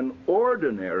call to an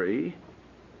ordinary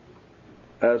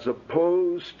as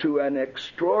opposed to an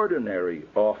extraordinary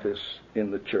office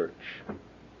in the church.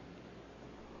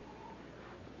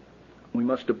 We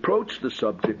must approach the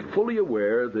subject fully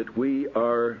aware that we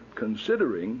are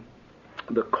considering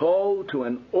the call to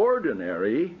an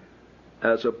ordinary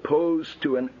as opposed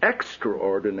to an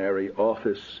extraordinary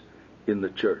office in the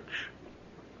church.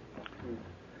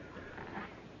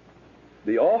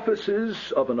 The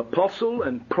offices of an apostle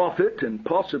and prophet and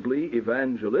possibly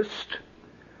evangelist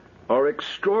are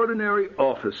extraordinary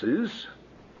offices,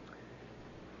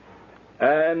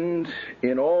 and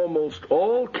in almost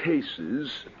all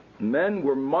cases men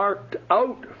were marked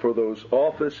out for those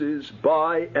offices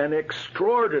by an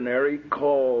extraordinary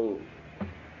call.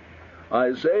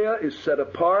 Isaiah is set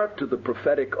apart to the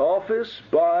prophetic office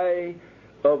by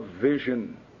a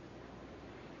vision.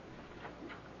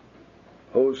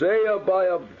 Hosea by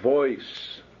a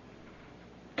voice.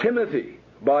 Timothy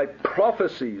by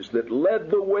prophecies that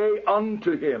led the way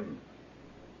unto him.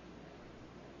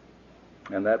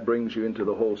 And that brings you into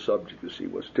the whole subject. You see,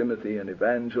 was Timothy an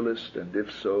evangelist? And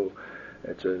if so,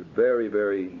 it's a very,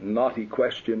 very knotty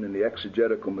question, and the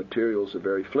exegetical materials are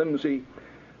very flimsy.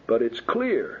 But it's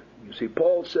clear. You see,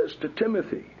 Paul says to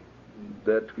Timothy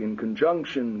that in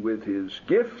conjunction with his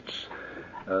gifts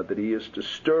that he is to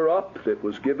stir up, that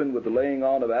was given with the laying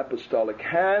on of apostolic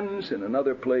hands. In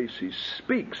another place he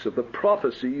speaks of the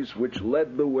prophecies which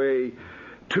led the way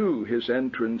to his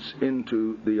entrance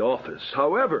into the office.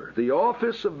 However, the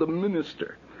office of the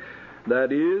minister,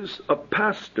 that is, a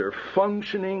pastor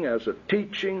functioning as a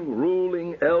teaching,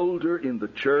 ruling elder in the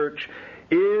church,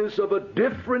 is of a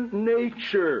different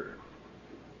nature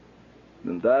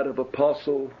than that of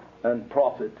apostle and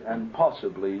prophet and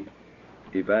possibly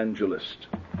evangelist.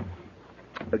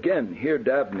 Again, hear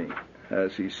Dabney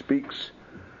as he speaks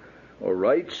or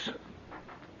writes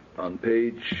on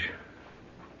page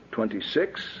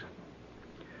 26.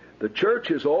 The church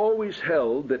has always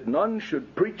held that none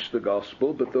should preach the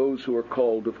gospel but those who are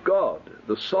called of God.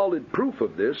 The solid proof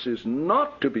of this is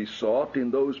not to be sought in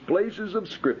those places of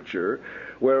Scripture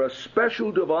where a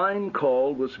special divine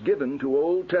call was given to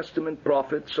Old Testament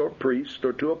prophets or priests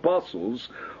or to apostles,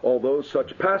 although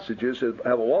such passages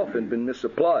have often been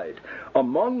misapplied.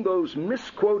 Among those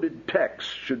misquoted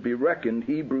texts should be reckoned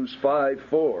Hebrews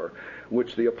 5:4,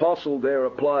 which the apostle there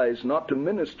applies not to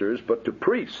ministers but to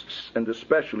priests, and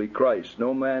especially Christ.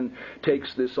 No man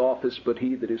takes this office but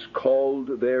he that is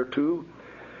called thereto.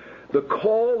 The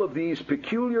call of these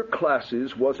peculiar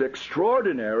classes was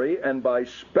extraordinary and by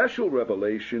special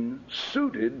revelation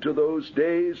suited to those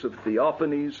days of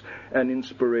theophanies and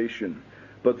inspiration.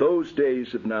 But those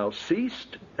days have now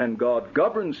ceased, and God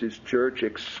governs his church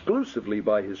exclusively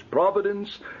by his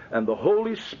providence and the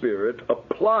Holy Spirit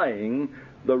applying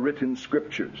the written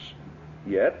Scriptures.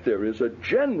 Yet there is a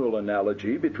general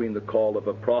analogy between the call of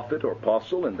a prophet or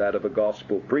apostle and that of a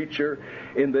gospel preacher,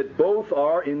 in that both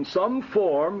are in some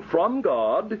form from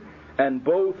God, and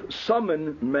both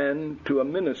summon men to a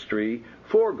ministry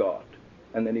for God.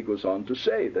 And then he goes on to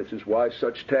say, this is why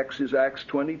such texts as Acts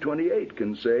 20:28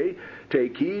 can say,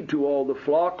 take heed to all the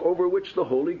flock over which the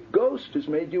Holy Ghost has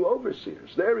made you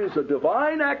overseers. There is a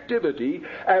divine activity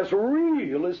as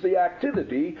real as the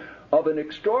activity of an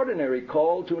extraordinary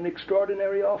call to an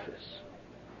extraordinary office.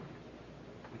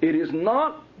 It is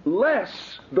not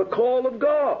less the call of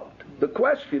God. The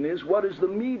question is, what is the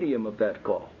medium of that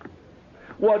call?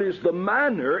 What is the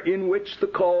manner in which the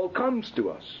call comes to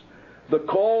us? The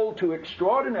call to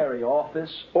extraordinary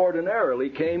office ordinarily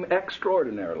came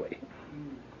extraordinarily.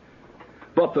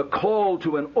 But the call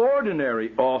to an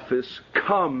ordinary office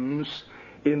comes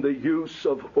in the use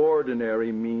of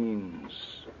ordinary means.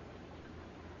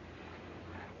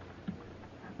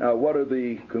 Now, what are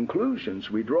the conclusions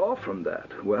we draw from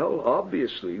that? Well,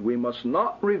 obviously, we must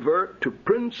not revert to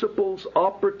principles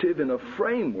operative in a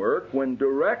framework when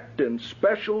direct and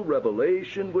special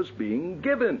revelation was being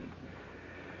given.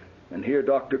 And here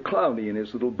Dr. Clowney, in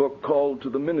his little book, Called to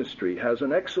the Ministry, has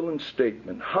an excellent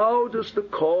statement. How does the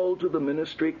call to the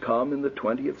ministry come in the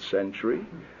 20th century?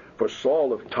 For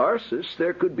Saul of Tarsus,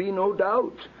 there could be no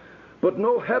doubt. But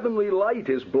no heavenly light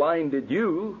has blinded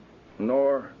you,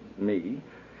 nor me.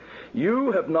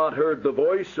 You have not heard the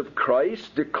voice of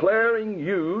Christ declaring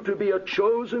you to be a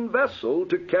chosen vessel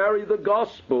to carry the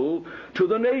gospel to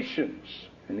the nations.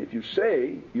 And if you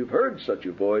say you've heard such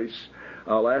a voice,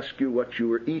 I'll ask you what you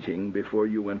were eating before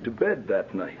you went to bed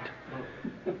that night.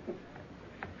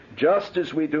 Just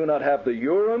as we do not have the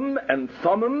Urim and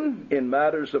Thummim in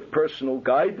matters of personal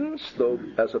guidance, though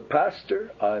as a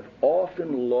pastor I've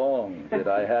often longed that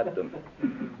I had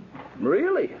them.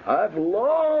 Really, I've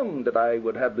longed that I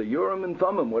would have the Urim and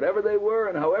Thummim, whatever they were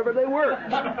and however they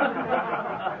worked.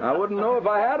 I wouldn't know if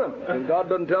I had them, and God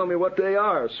doesn't tell me what they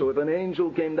are. So if an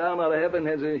angel came down out of heaven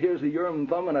and said, here's the Urim and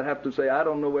Thummim, I'd have to say, I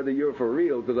don't know whether you're for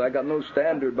real, because I got no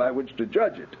standard by which to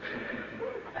judge it.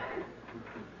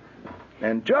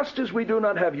 And just as we do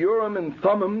not have Urim and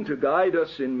Thummim to guide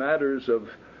us in matters of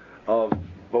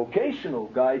vocational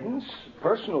guidance,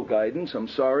 personal guidance,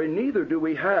 neither do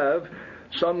we have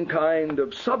some kind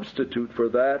of substitute for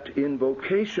that in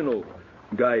vocational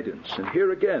guidance. And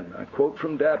here again, I quote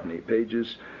from Dabney,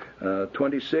 pages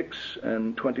 26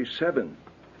 and 27.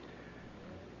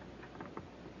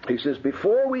 He says,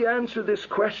 before we answer this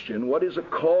question, what is a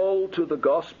call to the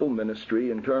gospel ministry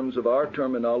in terms of our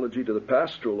terminology to the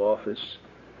pastoral office,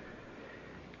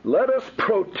 let us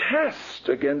protest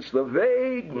against the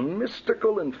vague,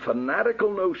 mystical, and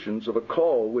fanatical notions of a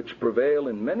call which prevail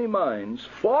in many minds,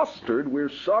 fostered, we're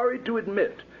sorry to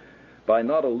admit, by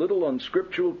not a little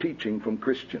unscriptural teaching from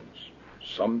Christians.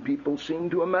 Some people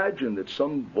seem to imagine that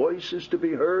some voice is to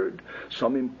be heard,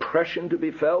 some impression to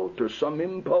be felt, or some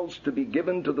impulse to be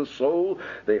given to the soul,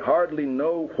 they hardly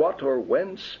know what or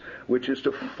whence, which is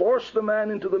to force the man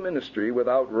into the ministry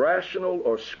without rational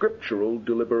or scriptural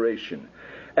deliberation.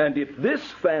 And if this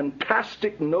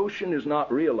fantastic notion is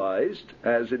not realized,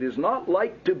 as it is not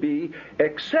like to be,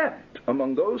 except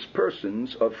among those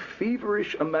persons of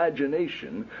feverish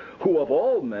imagination who of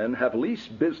all men have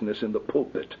least business in the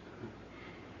pulpit.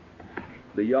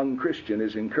 the young Christian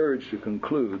is encouraged to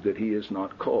conclude that he is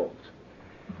not called.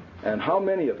 And how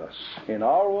many of us in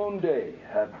our own day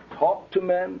have talked to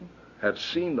men, have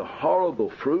seen the horrible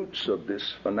fruits of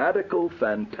this fanatical,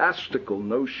 fantastical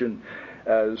notion,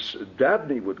 as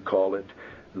Dabney would call it,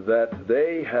 that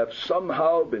they have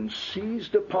somehow been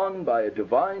seized upon by a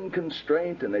divine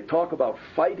constraint, and they talk about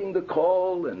fighting the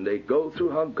call, and they go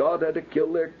through how God had to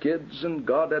kill their kids and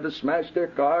God had to smash their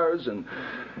cars, and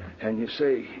you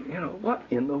say, what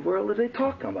in the world are they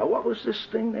talking about? What was this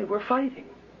thing they were fighting?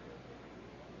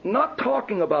 Not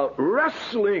talking about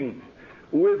wrestling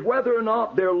with whether or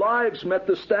not their lives met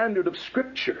the standard of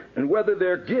Scripture and whether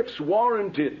their gifts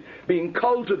warranted being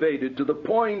cultivated to the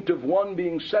point of one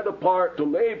being set apart to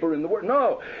labor in the Word.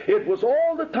 No, it was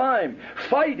all the time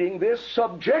fighting this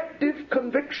subjective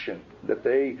conviction that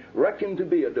they reckoned to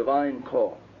be a divine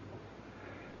call.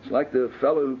 It's like the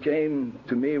fellow who came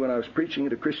to me when I was preaching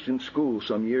at a Christian school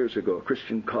some years ago, a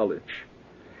Christian college.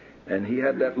 And he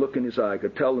had that look in his eye. I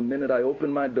could tell the minute I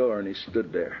opened my door and he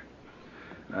stood there.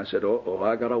 I said,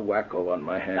 I got a wacko on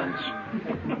my hands.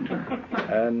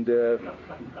 And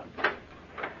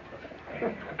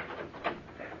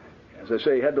as I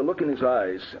say, he had the look in his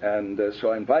eyes. And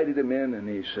so I invited him in, and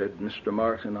he said, Mr.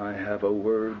 Martin, I have a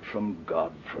word from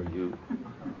God for you.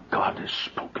 God has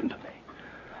spoken to me.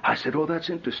 I said, that's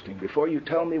interesting. Before you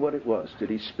tell me what it was, did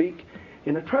he speak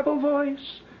in a treble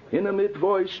voice, in a mid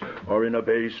voice, or in a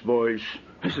bass voice?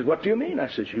 He said, what do you mean? I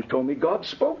said, you told me God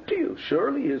spoke to you.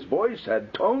 Surely his voice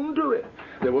had tone to it.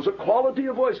 There was a quality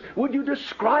of voice. Would you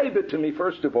describe it to me,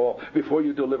 first of all, before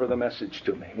you deliver the message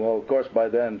to me? Well, of course, by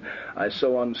then, I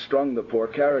so unstrung the poor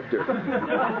character.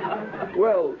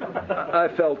 Well, I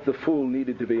felt the fool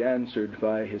needed to be answered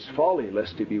by his folly,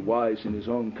 lest he be wise in his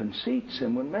own conceits.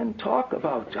 And when men talk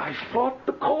about, I fought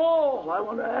the call, I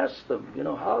want to ask them,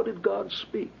 how did God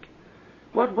speak?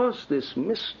 What was this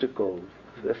mystical,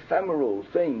 ephemeral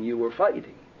thing you were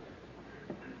fighting?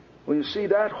 Well, you see,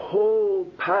 that whole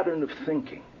pattern of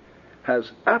thinking has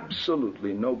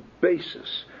absolutely no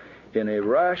basis in a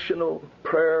rational,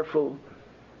 prayerful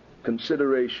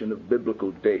consideration of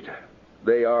biblical data.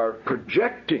 They are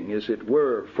projecting, as it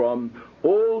were, from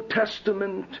Old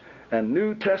Testament and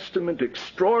New Testament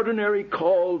extraordinary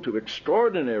call to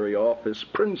extraordinary office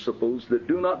principles that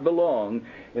do not belong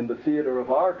in the theater of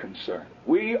our concern.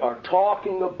 We are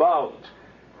talking about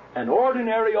an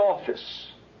ordinary office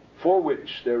for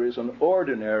which there is an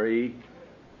ordinary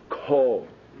call.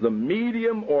 The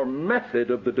medium or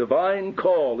method of the divine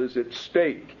call is at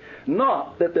stake,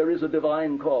 not that there is a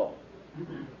divine call.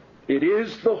 It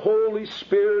is the Holy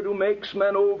Spirit who makes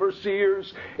men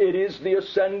overseers. It is the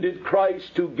ascended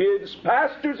Christ who gives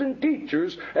pastors and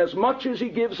teachers as much as he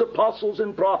gives apostles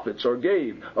and prophets, or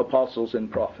gave apostles and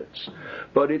prophets.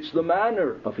 But it's the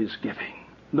manner of his giving,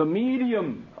 the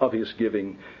medium of his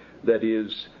giving, that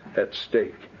is at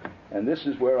stake. And this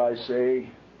is where I say,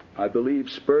 I believe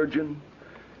Spurgeon,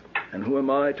 and who am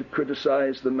I to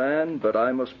criticize the man, but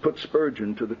I must put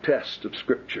Spurgeon to the test of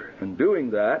Scripture. And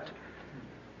doing that,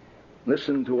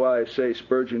 listen to why I say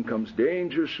Spurgeon comes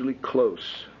dangerously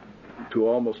close to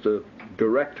almost a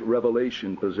direct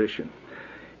revelation position.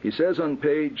 He says on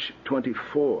page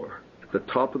 24, at the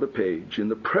top of the page, in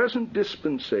the present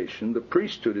dispensation, the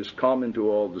priesthood is common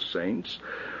to all the saints,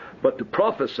 but to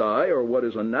prophesy, or what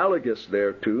is analogous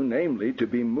thereto, namely, to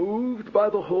be moved by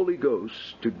the Holy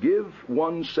Ghost, to give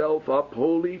oneself up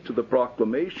wholly to the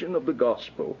proclamation of the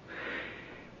gospel,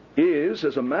 is,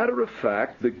 as a matter of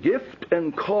fact, the gift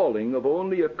and calling of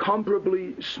only a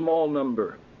comparably small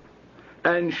number.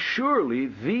 And surely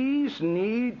these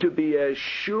need to be as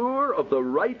sure of the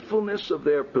rightfulness of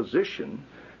their position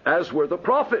as were the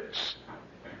prophets.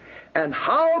 And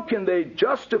how can they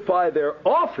justify their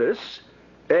office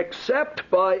except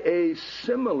by a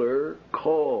similar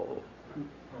call?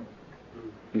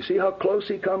 You see how close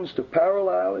he comes to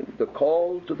paralleling the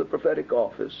call to the prophetic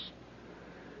office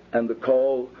and the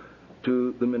call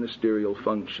to the ministerial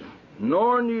function.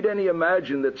 Nor need any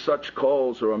imagine that such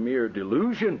calls are a mere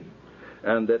delusion,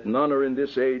 and that none are in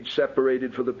this age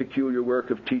separated for the peculiar work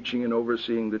of teaching and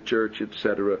overseeing the church,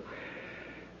 etc.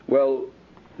 Well,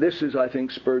 this is, I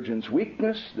think, Spurgeon's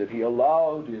weakness, that he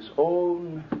allowed his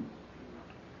own,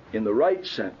 in the right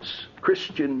sense,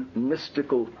 Christian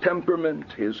mystical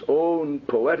temperament, his own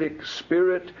poetic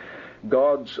spirit,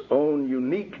 God's own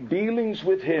unique dealings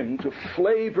with him to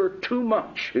flavor too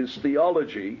much his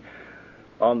theology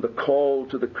on the call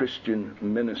to the Christian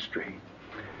ministry.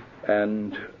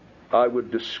 And I would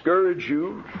discourage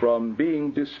you from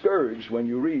being discouraged when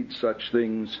you read such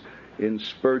things in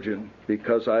Spurgeon,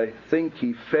 because I think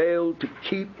he failed to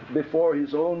keep before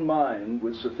his own mind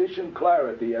with sufficient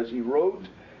clarity as he wrote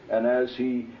and as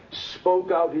he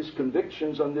spoke out his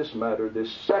convictions on this matter,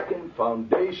 this second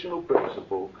foundational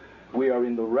principle. We are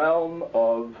in the realm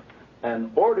of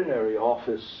an ordinary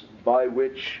office by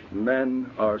which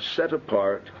men are set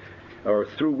apart, or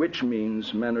through which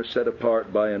means men are set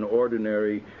apart by an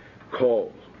ordinary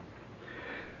call.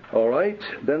 All right,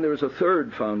 then there is a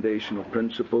third foundational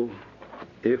principle.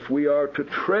 If we are to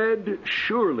tread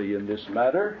surely in this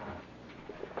matter,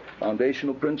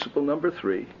 foundational principle number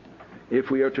 3, if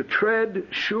we are to tread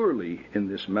surely in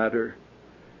this matter,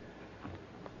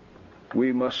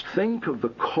 we must think of the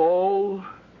call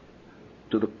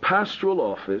to the pastoral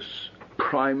office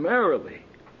primarily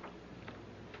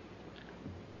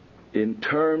in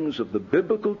terms of the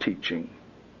biblical teaching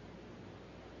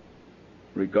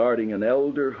regarding an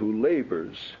elder who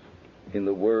labors in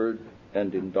the word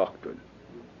and in doctrine.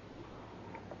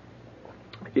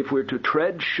 If we're to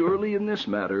tread surely in this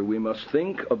matter, we must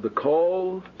think of the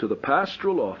call to the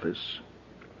pastoral office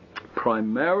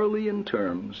primarily in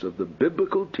terms of the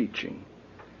biblical teaching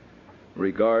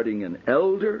regarding an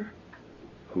elder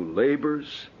who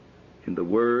labors in the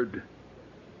word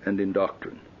and in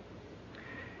doctrine.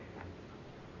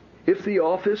 If the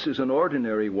office is an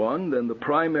ordinary one, then the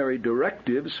primary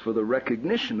directives for the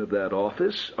recognition of that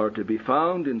office are to be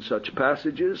found in such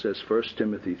passages as 1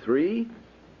 Timothy 3,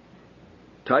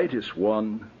 Titus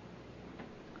 1,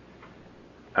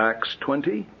 Acts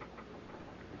 20,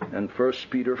 and 1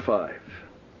 Peter 5,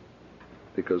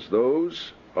 because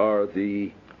those are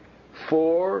the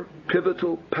 4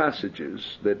 pivotal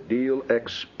passages that deal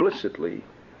explicitly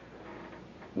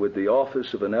with the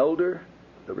office of an elder,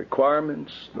 the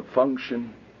requirements, the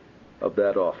function of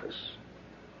that office.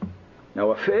 Now,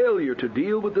 a failure to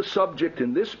deal with the subject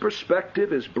in this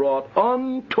perspective has brought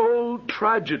untold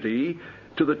tragedy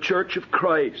to the Church of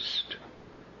Christ.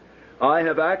 I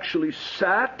have actually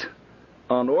sat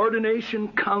on ordination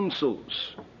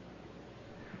councils,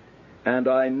 and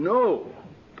I know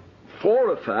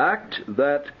for a fact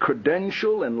that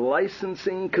credential and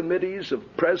licensing committees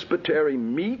of presbytery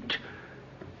meet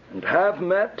and have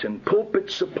met, and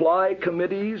pulpit supply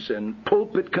committees and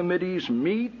pulpit committees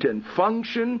meet and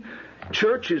function.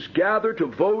 Churches gather to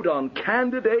vote on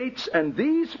candidates, and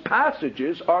these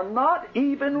passages are not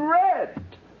even read,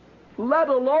 let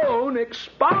alone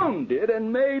expounded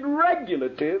and made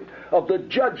regulative of the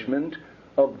judgment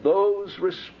of those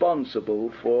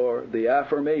responsible for the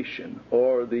affirmation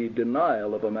or the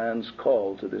denial of a man's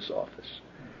call to this office.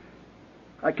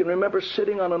 I can remember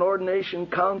sitting on an ordination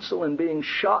council and being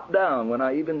shot down when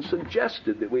I even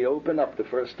suggested that we open up to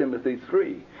 1 Timothy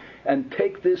 3 and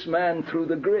take this man through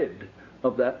the grid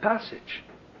of that passage.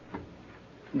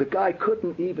 The guy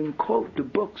couldn't even quote the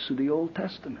books of the Old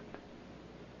Testament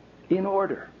in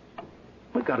order.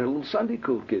 We've got a little Sunday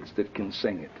school kids that can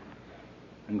sing it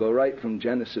and go right from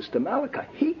Genesis to Malachi.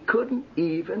 He couldn't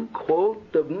even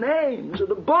quote the names of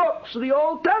the books of the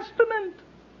Old Testament.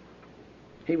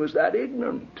 He was that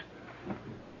ignorant.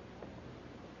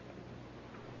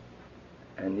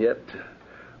 And yet,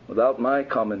 without my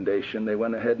commendation, they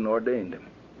went ahead and ordained him.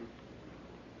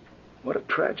 What a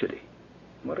tragedy.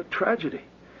 What a tragedy.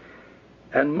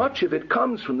 And much of it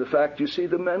comes from the fact, you see,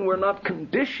 the men were not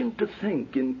conditioned to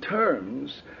think in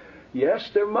terms,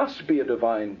 yes, there must be a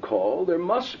divine call, there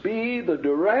must be the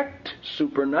direct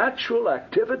supernatural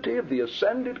activity of the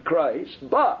ascended Christ,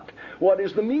 but what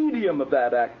is the medium of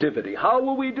that activity? How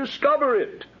will we discover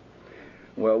it?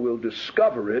 Well, we'll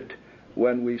discover it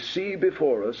when we see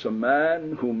before us a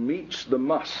man who meets the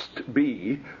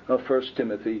must-be of 1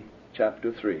 Timothy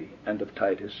chapter 3 and of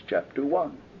Titus chapter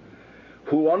 1,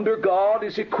 who under God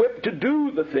is equipped to do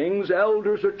the things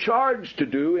elders are charged to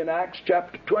do in Acts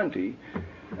chapter 20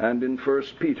 and in 1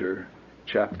 Peter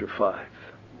chapter 5.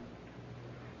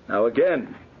 Now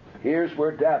again, here's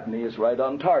where Dabney is right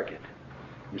on target.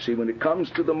 You see, when it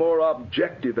comes to the more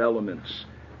objective elements,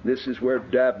 this is where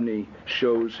Dabney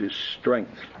shows his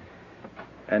strength.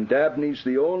 And Dabney's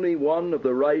the only one of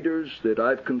the writers that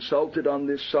I've consulted on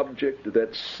this subject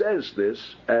that says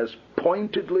this as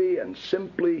pointedly and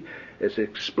simply, as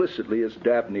explicitly as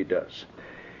Dabney does.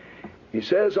 He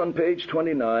says on page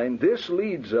 29, this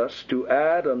leads us to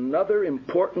add another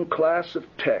important class of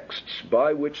texts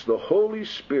by which the Holy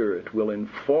Spirit will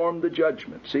inform the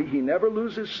judgment. See, he never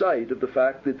loses sight of the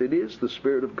fact that it is the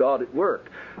Spirit of God at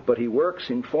work, but he works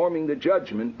informing the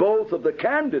judgment both of the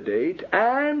candidate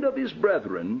and of his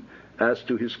brethren as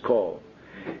to his call.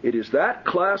 It is that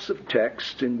class of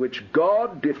texts in which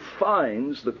God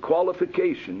defines the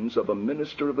qualifications of a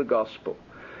minister of the gospel.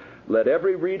 Let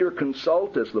every reader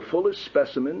consult as the fullest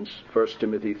specimens 1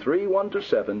 Timothy 3,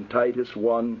 1-7, Titus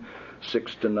 1,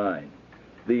 6-9.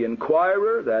 The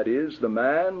inquirer, that is, the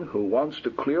man who wants to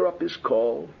clear up his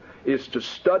call, is to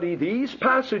study these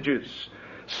passages,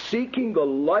 seeking the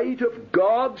light of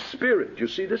God's Spirit. You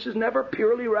see, this is never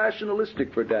purely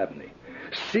rationalistic for Dabney.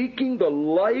 Seeking the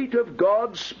light of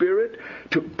God's Spirit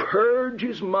to purge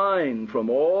his mind from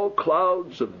all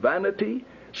clouds of vanity,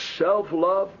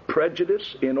 self-love,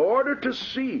 prejudice, in order to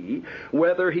see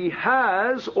whether he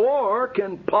has or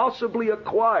can possibly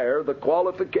acquire the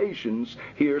qualifications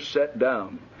here set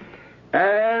down.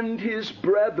 And his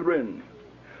brethren,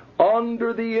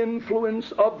 under the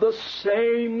influence of the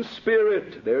same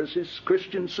Spirit, there's his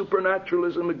Christian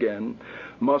supernaturalism again,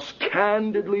 must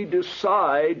candidly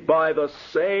decide by the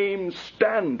same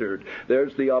standard,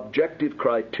 there's the objective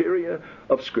criteria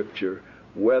of Scripture,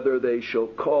 whether they shall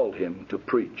call him to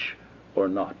preach or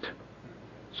not.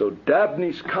 So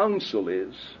Dabney's counsel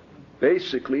is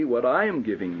basically what I am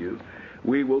giving you.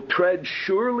 We will tread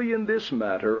surely in this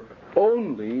matter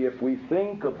only if we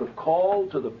think of the call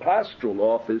to the pastoral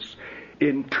office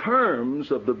in terms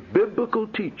of the biblical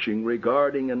teaching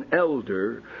regarding an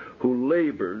elder who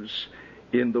labors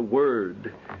in the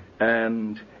Word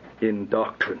and in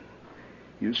doctrine.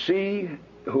 You see,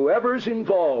 whoever's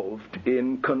involved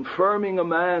in confirming a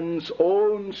man's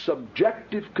own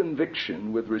subjective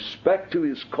conviction with respect to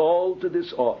his call to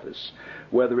this office,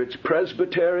 whether it's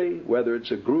presbytery, whether it's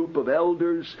a group of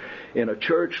elders in a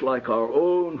church like our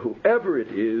own, whoever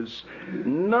it is,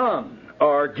 none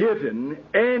are given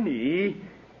any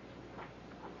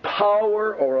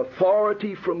power or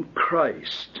authority from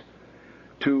Christ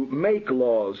to make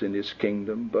laws in his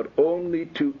kingdom, but only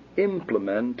to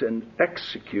implement and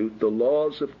execute the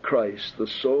laws of Christ, the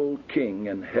sole King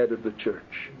and head of the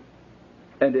church.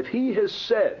 And if he has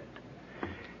said,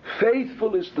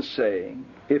 faithful is the saying,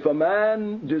 if a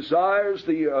man desires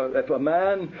the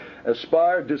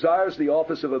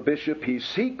office of a bishop, he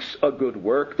seeks a good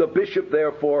work. The bishop,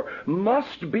 therefore,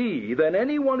 must be, then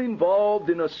anyone involved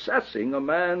in assessing a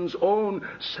man's own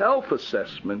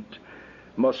self-assessment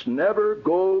must never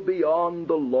go beyond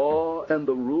the law and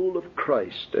the rule of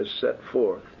Christ as set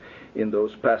forth in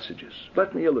those passages.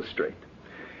 Let me illustrate.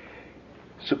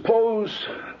 Suppose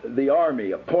the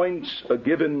army appoints a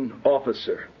given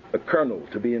officer, a colonel,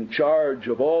 to be in charge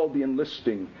of all the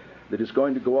enlisting that is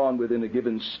going to go on within a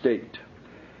given state.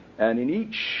 And in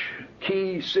each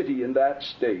key city in that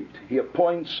state, he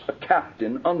appoints a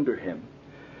captain under him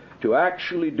to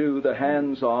actually do the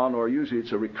hands-on, or usually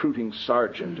it's a recruiting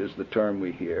sergeant is the term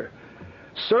we hear,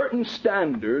 certain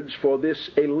standards for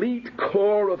this elite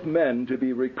corps of men to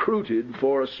be recruited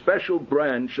for a special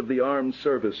branch of the armed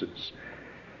services.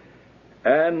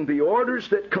 And the orders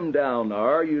that come down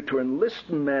are you to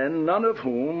enlist men, none of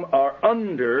whom are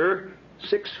under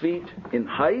 6 feet in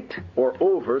height or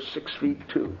over 6 feet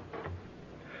 2.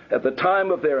 At the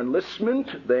time of their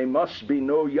enlistment, they must be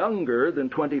no younger than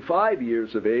 25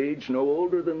 years of age, no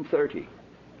older than 30.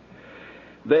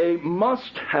 They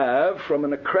must have, from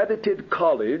an accredited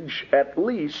college, at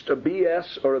least a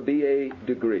BS or a BA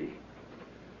degree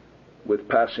with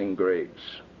passing grades.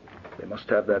 They must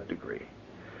have that degree.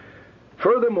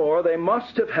 Furthermore, they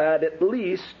must have had at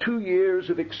least 2 years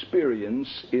of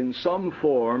experience in some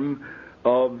form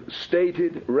of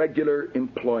stated regular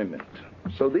employment.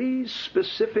 So these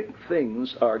specific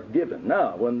things are given.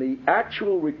 Now, when the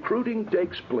actual recruiting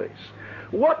takes place,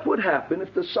 what would happen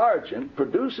if the sergeant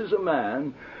produces a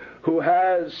man who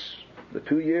has the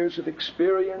 2 years of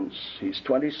experience, he's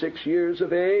 26 years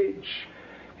of age,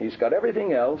 he's got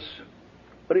everything else,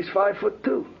 but he's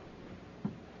 5'2"?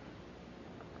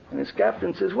 And his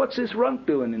captain says, what's this runt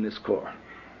doing in this corps?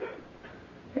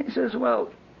 And he says,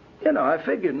 well, I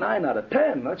figured 9 out of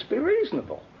 10, let's be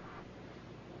reasonable.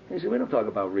 He said, we don't talk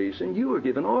about reason. You were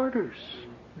given orders.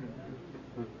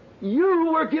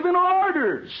 You were given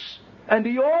orders. And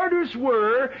the orders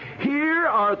were, here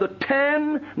are the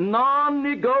 10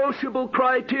 non-negotiable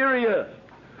criteria.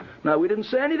 Now, we didn't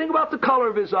say anything about the color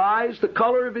of his eyes, the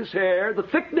color of his hair, the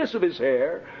thickness of his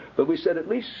hair, but we said at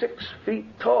least 6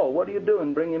 feet tall. What are you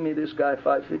doing bringing me this guy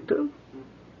 5'2"?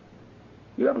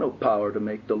 You have no power to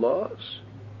make the laws.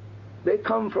 They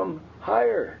come from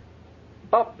higher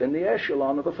up in the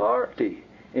echelon of authority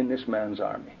in this man's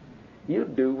army. You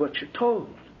do what you're told.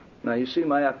 Now you see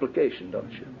my application,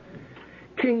 don't you?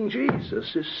 King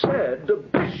Jesus has said the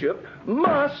bishop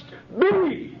must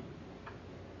be.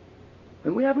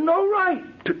 And we have no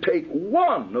right to take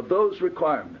one of those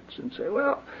requirements and say,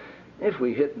 well, if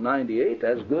we hit 98,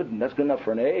 that's good, and that's good enough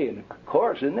for an A in a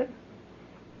course, isn't it?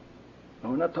 No,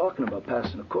 we're not talking about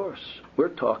passing a course. We're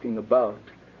talking about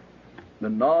the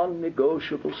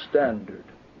non-negotiable standard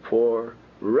for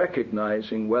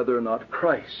recognizing whether or not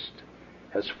Christ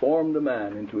has formed a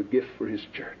man into a gift for his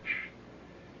church.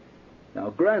 Now,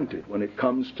 granted, when it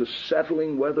comes to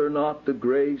settling whether or not the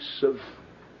grace of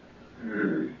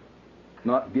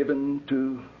not given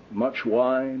to much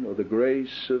wine or the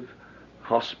grace of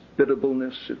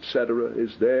hospitableness, etc.,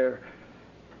 is there,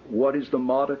 what is the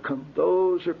modicum?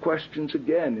 Those are questions,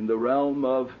 again, in the realm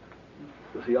of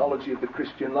the theology of the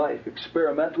Christian life,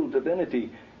 experimental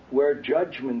divinity, where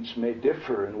judgments may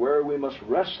differ and where we must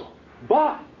wrestle.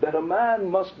 But that a man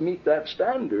must meet that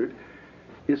standard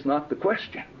is not the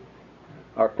question.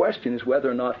 Our question is whether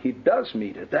or not he does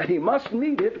meet it. That he must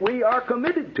meet it, we are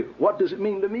committed to. What does it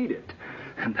mean to meet it?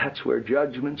 And that's where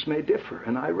judgments may differ.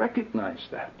 And I recognize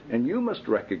that. And you must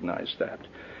recognize that.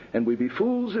 And we'd be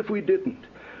fools if we didn't.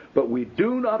 But we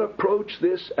do not approach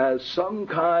this as some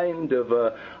kind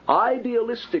of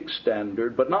idealistic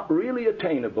standard, but not really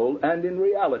attainable, and in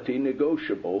reality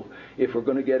negotiable, if we're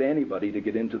going to get anybody to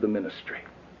get into the ministry.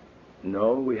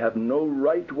 No, we have no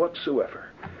right whatsoever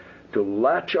to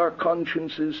latch our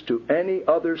consciences to any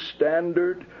other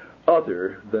standard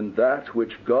other than that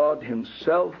which God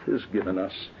himself has given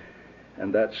us,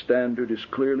 and that standard is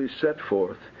clearly set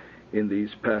forth in these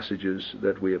passages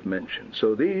that we have mentioned.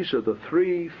 So these are the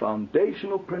three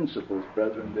foundational principles,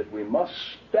 brethren, that we must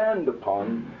stand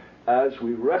upon as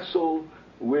we wrestle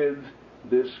with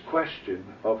this question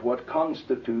of what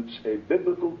constitutes a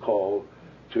biblical call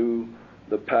to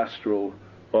the pastoral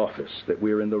office. That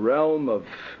we are in the realm of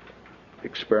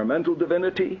experimental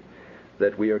divinity,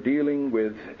 that we are dealing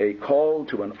with a call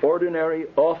to an ordinary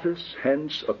office,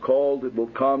 hence a call that will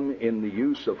come in the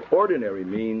use of ordinary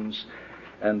means,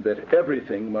 and that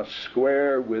everything must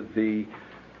square with the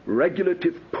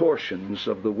regulative portions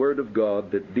of the Word of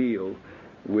God that deal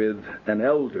with an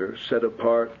elder set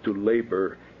apart to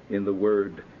labor in the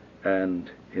Word and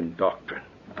in doctrine.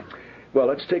 Well,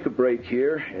 let's take a break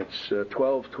here. It's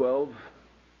 12:12.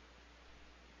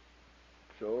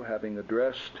 So, having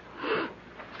addressed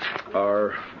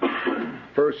our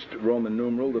first Roman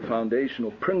numeral, the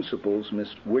foundational principles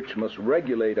which must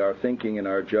regulate our thinking and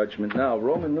our judgment. Now,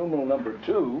 Roman numeral number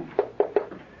 2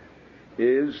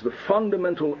 is the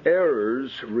fundamental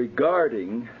errors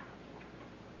regarding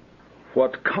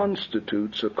what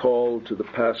constitutes a call to the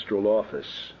pastoral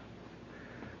office.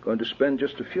 I'm going to spend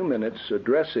just a few minutes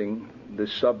addressing the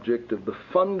subject of the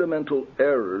fundamental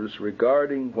errors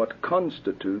regarding what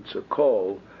constitutes a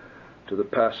call to the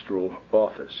pastoral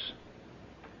office.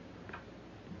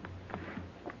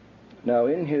 Now,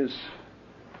 in his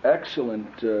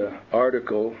excellent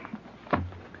article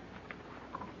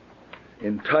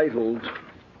entitled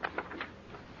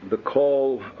 "The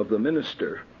Call of the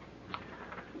Minister,"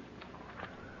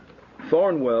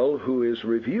 Thornwell, who is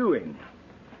reviewing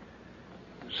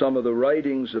some of the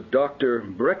writings of Dr.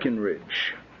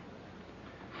 Breckenridge,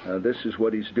 this is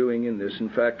what he's doing in this. In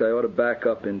fact, I ought to back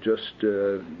up and just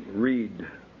read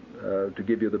to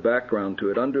give you the background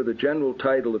to it. Under the general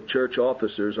title of Church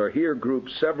Officers are here grouped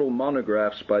several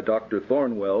monographs by Dr.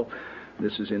 Thornwell.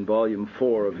 This is in volume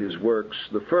 4 of his works.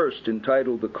 The first,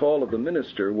 entitled "The Call of the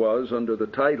Minister," was, under the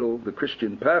title "The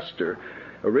Christian Pastor,"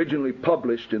 originally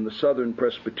published in the Southern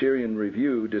Presbyterian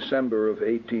Review, December of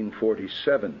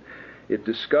 1847. It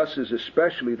discusses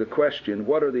especially the question,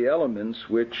 what are the elements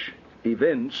which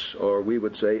evince, or we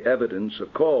would say evidence, a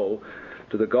call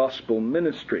to the gospel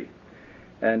ministry?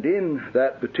 And in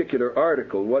that particular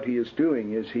article, what he is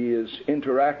doing is he is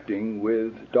interacting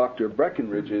with Dr.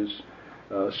 Breckenridge's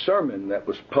sermon that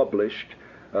was published,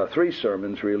 3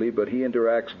 sermons really, but he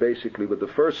interacts basically with the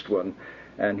first one,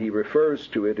 and he refers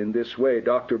to it in this way.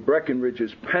 Dr.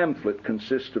 Breckenridge's pamphlet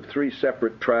consists of 3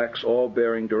 separate tracts, all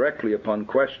bearing directly upon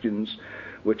questions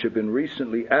which have been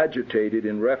recently agitated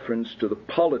in reference to the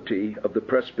polity of the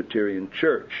Presbyterian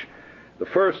Church. The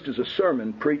first is a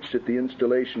sermon preached at the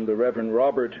installation of the Reverend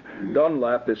Robert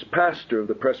Dunlap as pastor of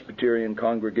the Presbyterian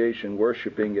congregation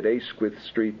worshiping at Asquith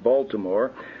Street,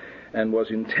 Baltimore, and was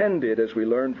intended, as we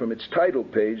learn from its title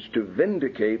page, to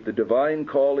vindicate the divine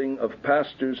calling of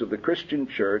pastors of the Christian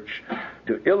church,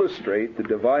 to illustrate the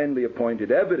divinely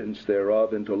appointed evidence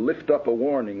thereof, and to lift up a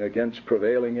warning against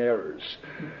prevailing errors.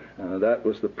 That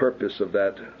was the purpose of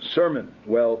that sermon.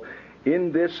 Well,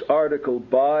 in this article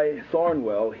by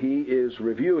Thornwell, he is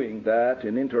reviewing that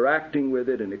and interacting with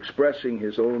it and expressing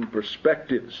his own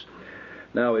perspectives.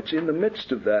 Now, it's in the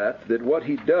midst of that what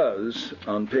he does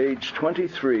on page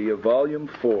 23 of volume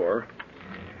 4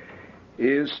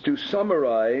 is to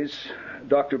summarize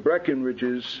Dr.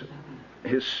 Breckenridge's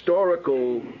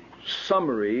historical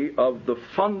summary of the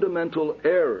fundamental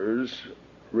errors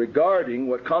regarding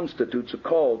what constitutes a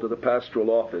call to the pastoral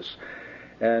office.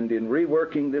 And in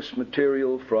reworking this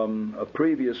material from a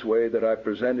previous way that I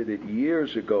presented it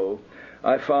years ago,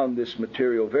 I found this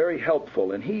material very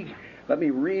helpful. And let me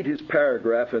read his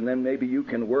paragraph, and then maybe you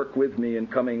can work with me in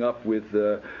coming up with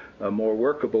more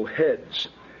workable heads.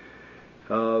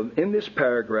 In this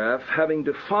paragraph, having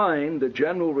defined the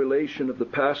general relation of the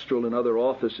pastoral and other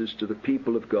offices to the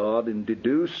people of God and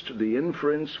deduced the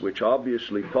inference which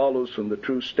obviously follows from the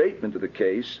true statement of the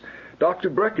case, Dr.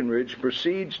 Breckenridge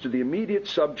proceeds to the immediate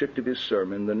subject of his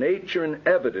sermon, the nature and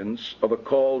evidence of a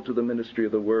call to the ministry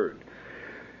of the Word.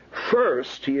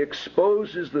 First, he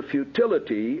exposes the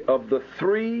futility of the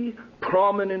three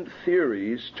prominent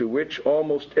theories to which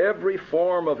almost every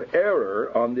form of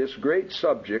error on this great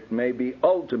subject may be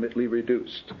ultimately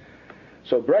reduced.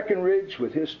 So Breckenridge,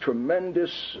 with his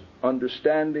tremendous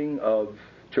understanding of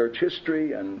church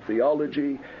history and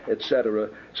theology, etc.,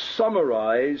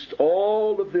 summarized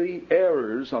all of the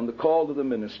errors on the call to the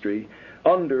ministry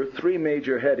under three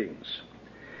major headings.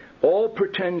 All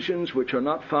pretensions which are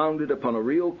not founded upon a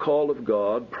real call of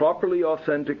God, properly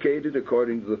authenticated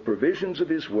according to the provisions of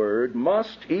His Word,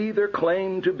 must either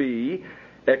claim to be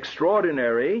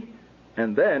extraordinary,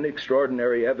 and then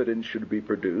extraordinary evidence should be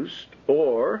produced,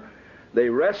 or they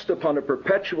rest upon a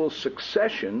perpetual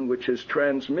succession which has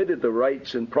transmitted the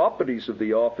rights and properties of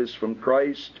the office from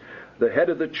Christ, the head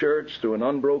of the church, through an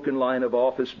unbroken line of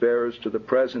office bearers to the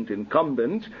present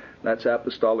incumbent. That's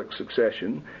apostolic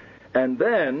succession. And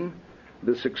then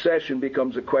the succession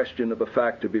becomes a question of a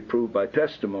fact to be proved by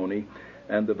testimony,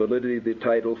 and the validity of the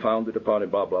title founded upon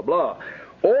it, blah, blah, blah.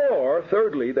 Or,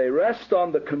 thirdly, they rest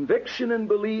on the conviction and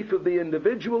belief of the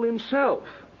individual himself,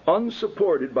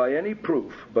 unsupported by any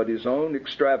proof but his own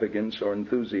extravagance or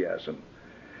enthusiasm.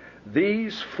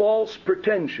 These false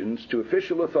pretensions to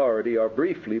official authority are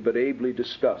briefly but ably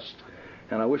discussed.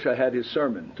 And I wish I had his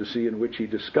sermon to see in which he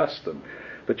discussed them.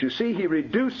 But you see,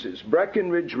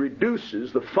 Breckenridge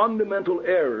reduces the fundamental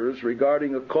errors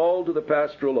regarding a call to the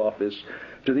pastoral office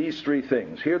to these three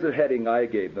things. Here's the heading I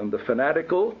gave them. The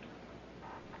fanatical,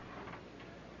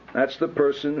 that's the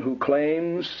person who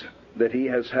claims that he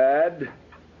has had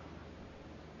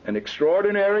an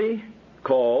extraordinary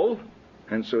call,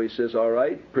 and so he says, all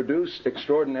right, produce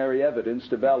extraordinary evidence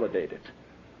to validate it.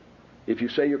 If you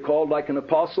say you're called like an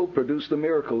apostle, produce the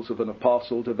miracles of an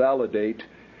apostle to validate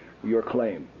your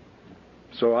claim.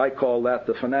 So I call that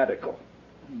the fanatical.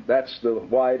 That's the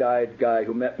wide-eyed guy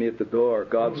who met me at the door.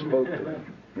 God spoke to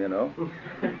him, you know.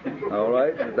 All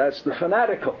right? That's the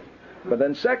fanatical. But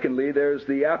then secondly, there's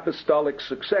the apostolic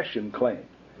succession claim.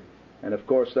 And of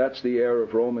course, that's the error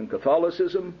of Roman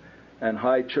Catholicism and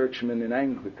high churchmen in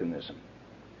Anglicanism.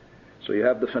 So you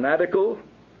have the fanatical,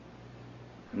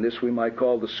 and this we might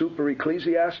call the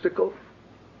super-ecclesiastical.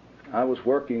 I was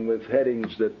working with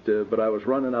headings but I was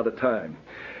running out of time.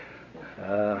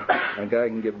 A guy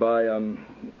can get by on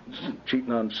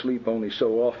cheating on sleep only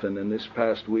so often, and this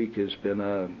past week has been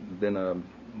a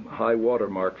high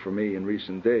watermark for me in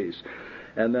recent days.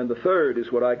 And then the third is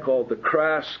what I call the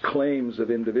crass claims of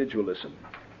individualism.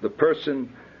 The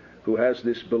person who has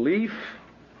this belief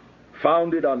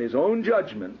founded on his own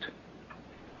judgment,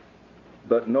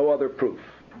 but no other proof,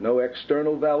 no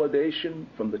external validation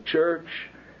from the church,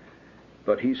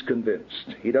 but he's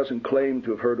convinced. He doesn't claim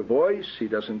to have heard a voice. He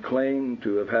doesn't claim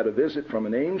to have had a visit from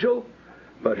an angel.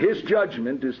 But his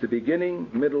judgment is the beginning,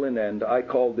 middle, and end. I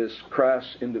call this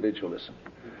crass individualism.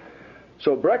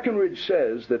 So Breckenridge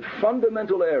says that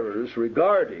fundamental errors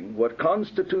regarding what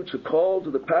constitutes a call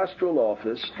to the pastoral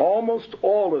office, almost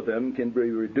all of them can be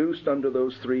reduced under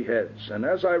those three heads. And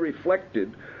as I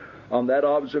reflected on that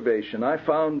observation, I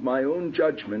found my own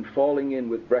judgment falling in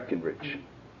with Breckenridge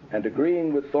and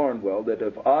agreeing with Thornwell that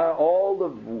of all the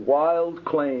wild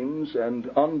claims and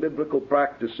unbiblical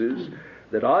practices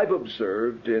that I've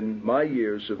observed in my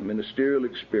years of ministerial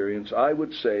experience, I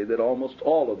would say that almost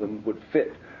all of them would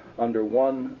fit under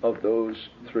one of those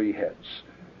three heads.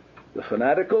 The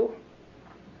fanatical,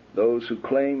 those who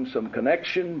claim some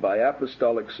connection by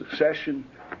apostolic succession,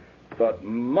 but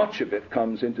much of it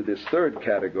comes into this third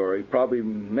category. Probably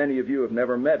many of you have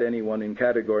never met anyone in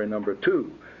category number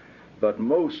 2, but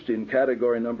most in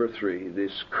category number 3,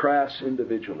 this crass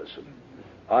individualism.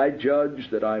 I judge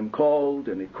that I'm called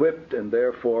and equipped, and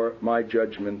therefore my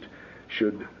judgment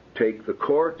should take the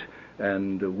court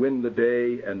and win the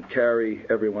day and carry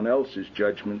everyone else's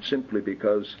judgment simply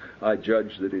because I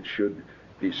judge that it should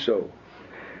be so.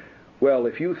 Well,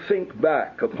 if you think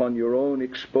back upon your own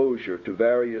exposure to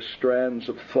various strands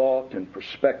of thought and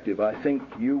perspective, I think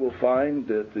you will find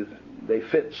that they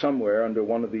fit somewhere under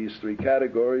one of these three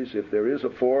categories. If there is a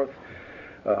fourth,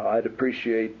 I'd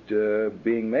appreciate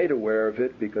being made aware of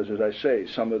it, because, as I say,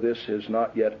 some of this has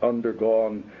not yet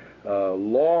undergone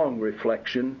long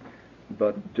reflection,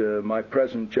 but my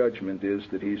present judgment is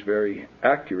that he's very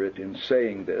accurate in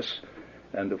saying this,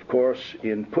 and of course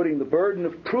in putting the burden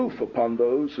of proof upon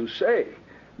those who say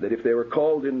that if they were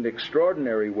called in an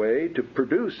extraordinary way to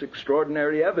produce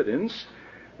extraordinary evidence.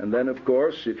 And then, of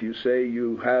course, if you say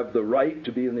you have the right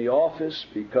to be in the office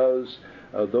because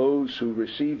those who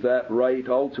receive that right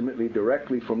ultimately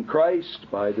directly from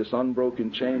Christ by this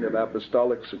unbroken chain of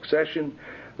apostolic succession,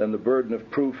 then the burden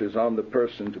of proof is on the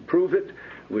person to prove it,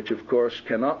 which of course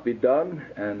cannot be done.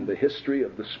 And the history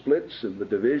of the splits and the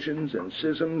divisions and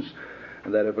schisms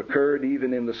that have occurred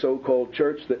even in the so-called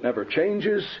church that never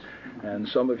changes, and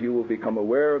some of you will become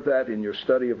aware of that in your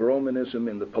study of Romanism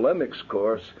in the polemics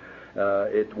course.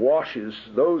 It washes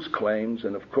those claims,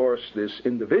 and of course this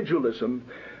individualism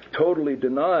totally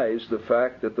denies the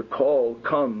fact that the call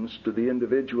comes to the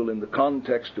individual in the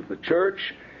context of the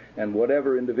church, and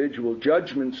whatever individual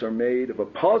judgments are made of a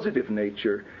positive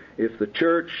nature, if the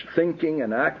church, thinking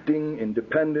and acting in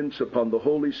dependence upon the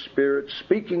Holy Spirit,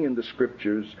 speaking in the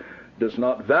Scriptures, does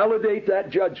not validate that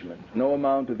judgment, no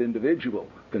amount of individual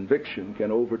conviction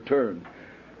can overturn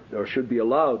or should be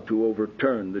allowed to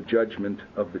overturn the judgment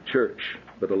of the church.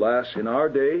 But alas, in our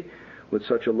day, with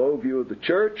such a low view of the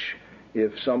church,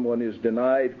 if someone is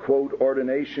denied, quote,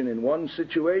 ordination in one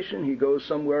situation, he goes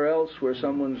somewhere else where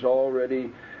someone's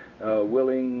already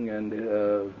willing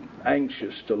and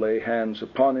anxious to lay hands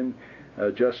upon him.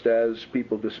 Just as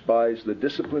people despise the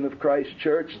discipline of Christ's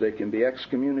church, they can be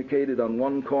excommunicated on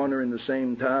one corner in the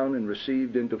same town and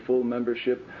received into full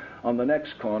membership on the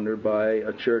next corner by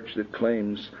a church that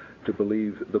claims to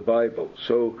believe the Bible.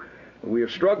 So we are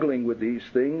struggling with these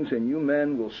things, and you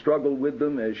men will struggle with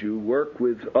them as you work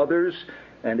with others,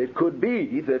 and it could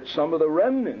be that some of the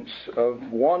remnants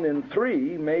of 1 and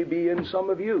 3 may be in some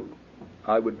of you.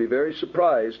 I would be very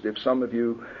surprised if some of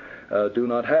you do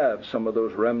not have some of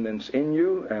those remnants in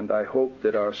you, and I hope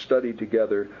that our study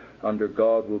together under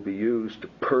God will be used to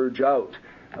purge out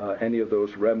any of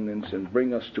those remnants and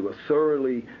bring us to a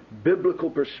thoroughly biblical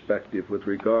perspective with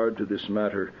regard to this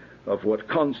matter of what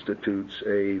constitutes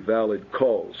a valid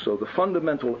call. So the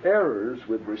fundamental errors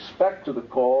with respect to the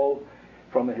call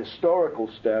from a historical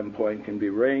standpoint can be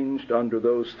ranged under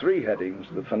those 3 headings: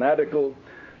 the fanatical,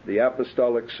 the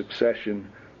apostolic succession,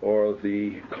 or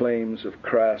the claims of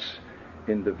crass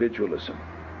individualism.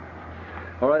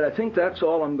 All right, I think that's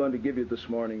all I'm going to give you this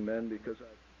morning, men, because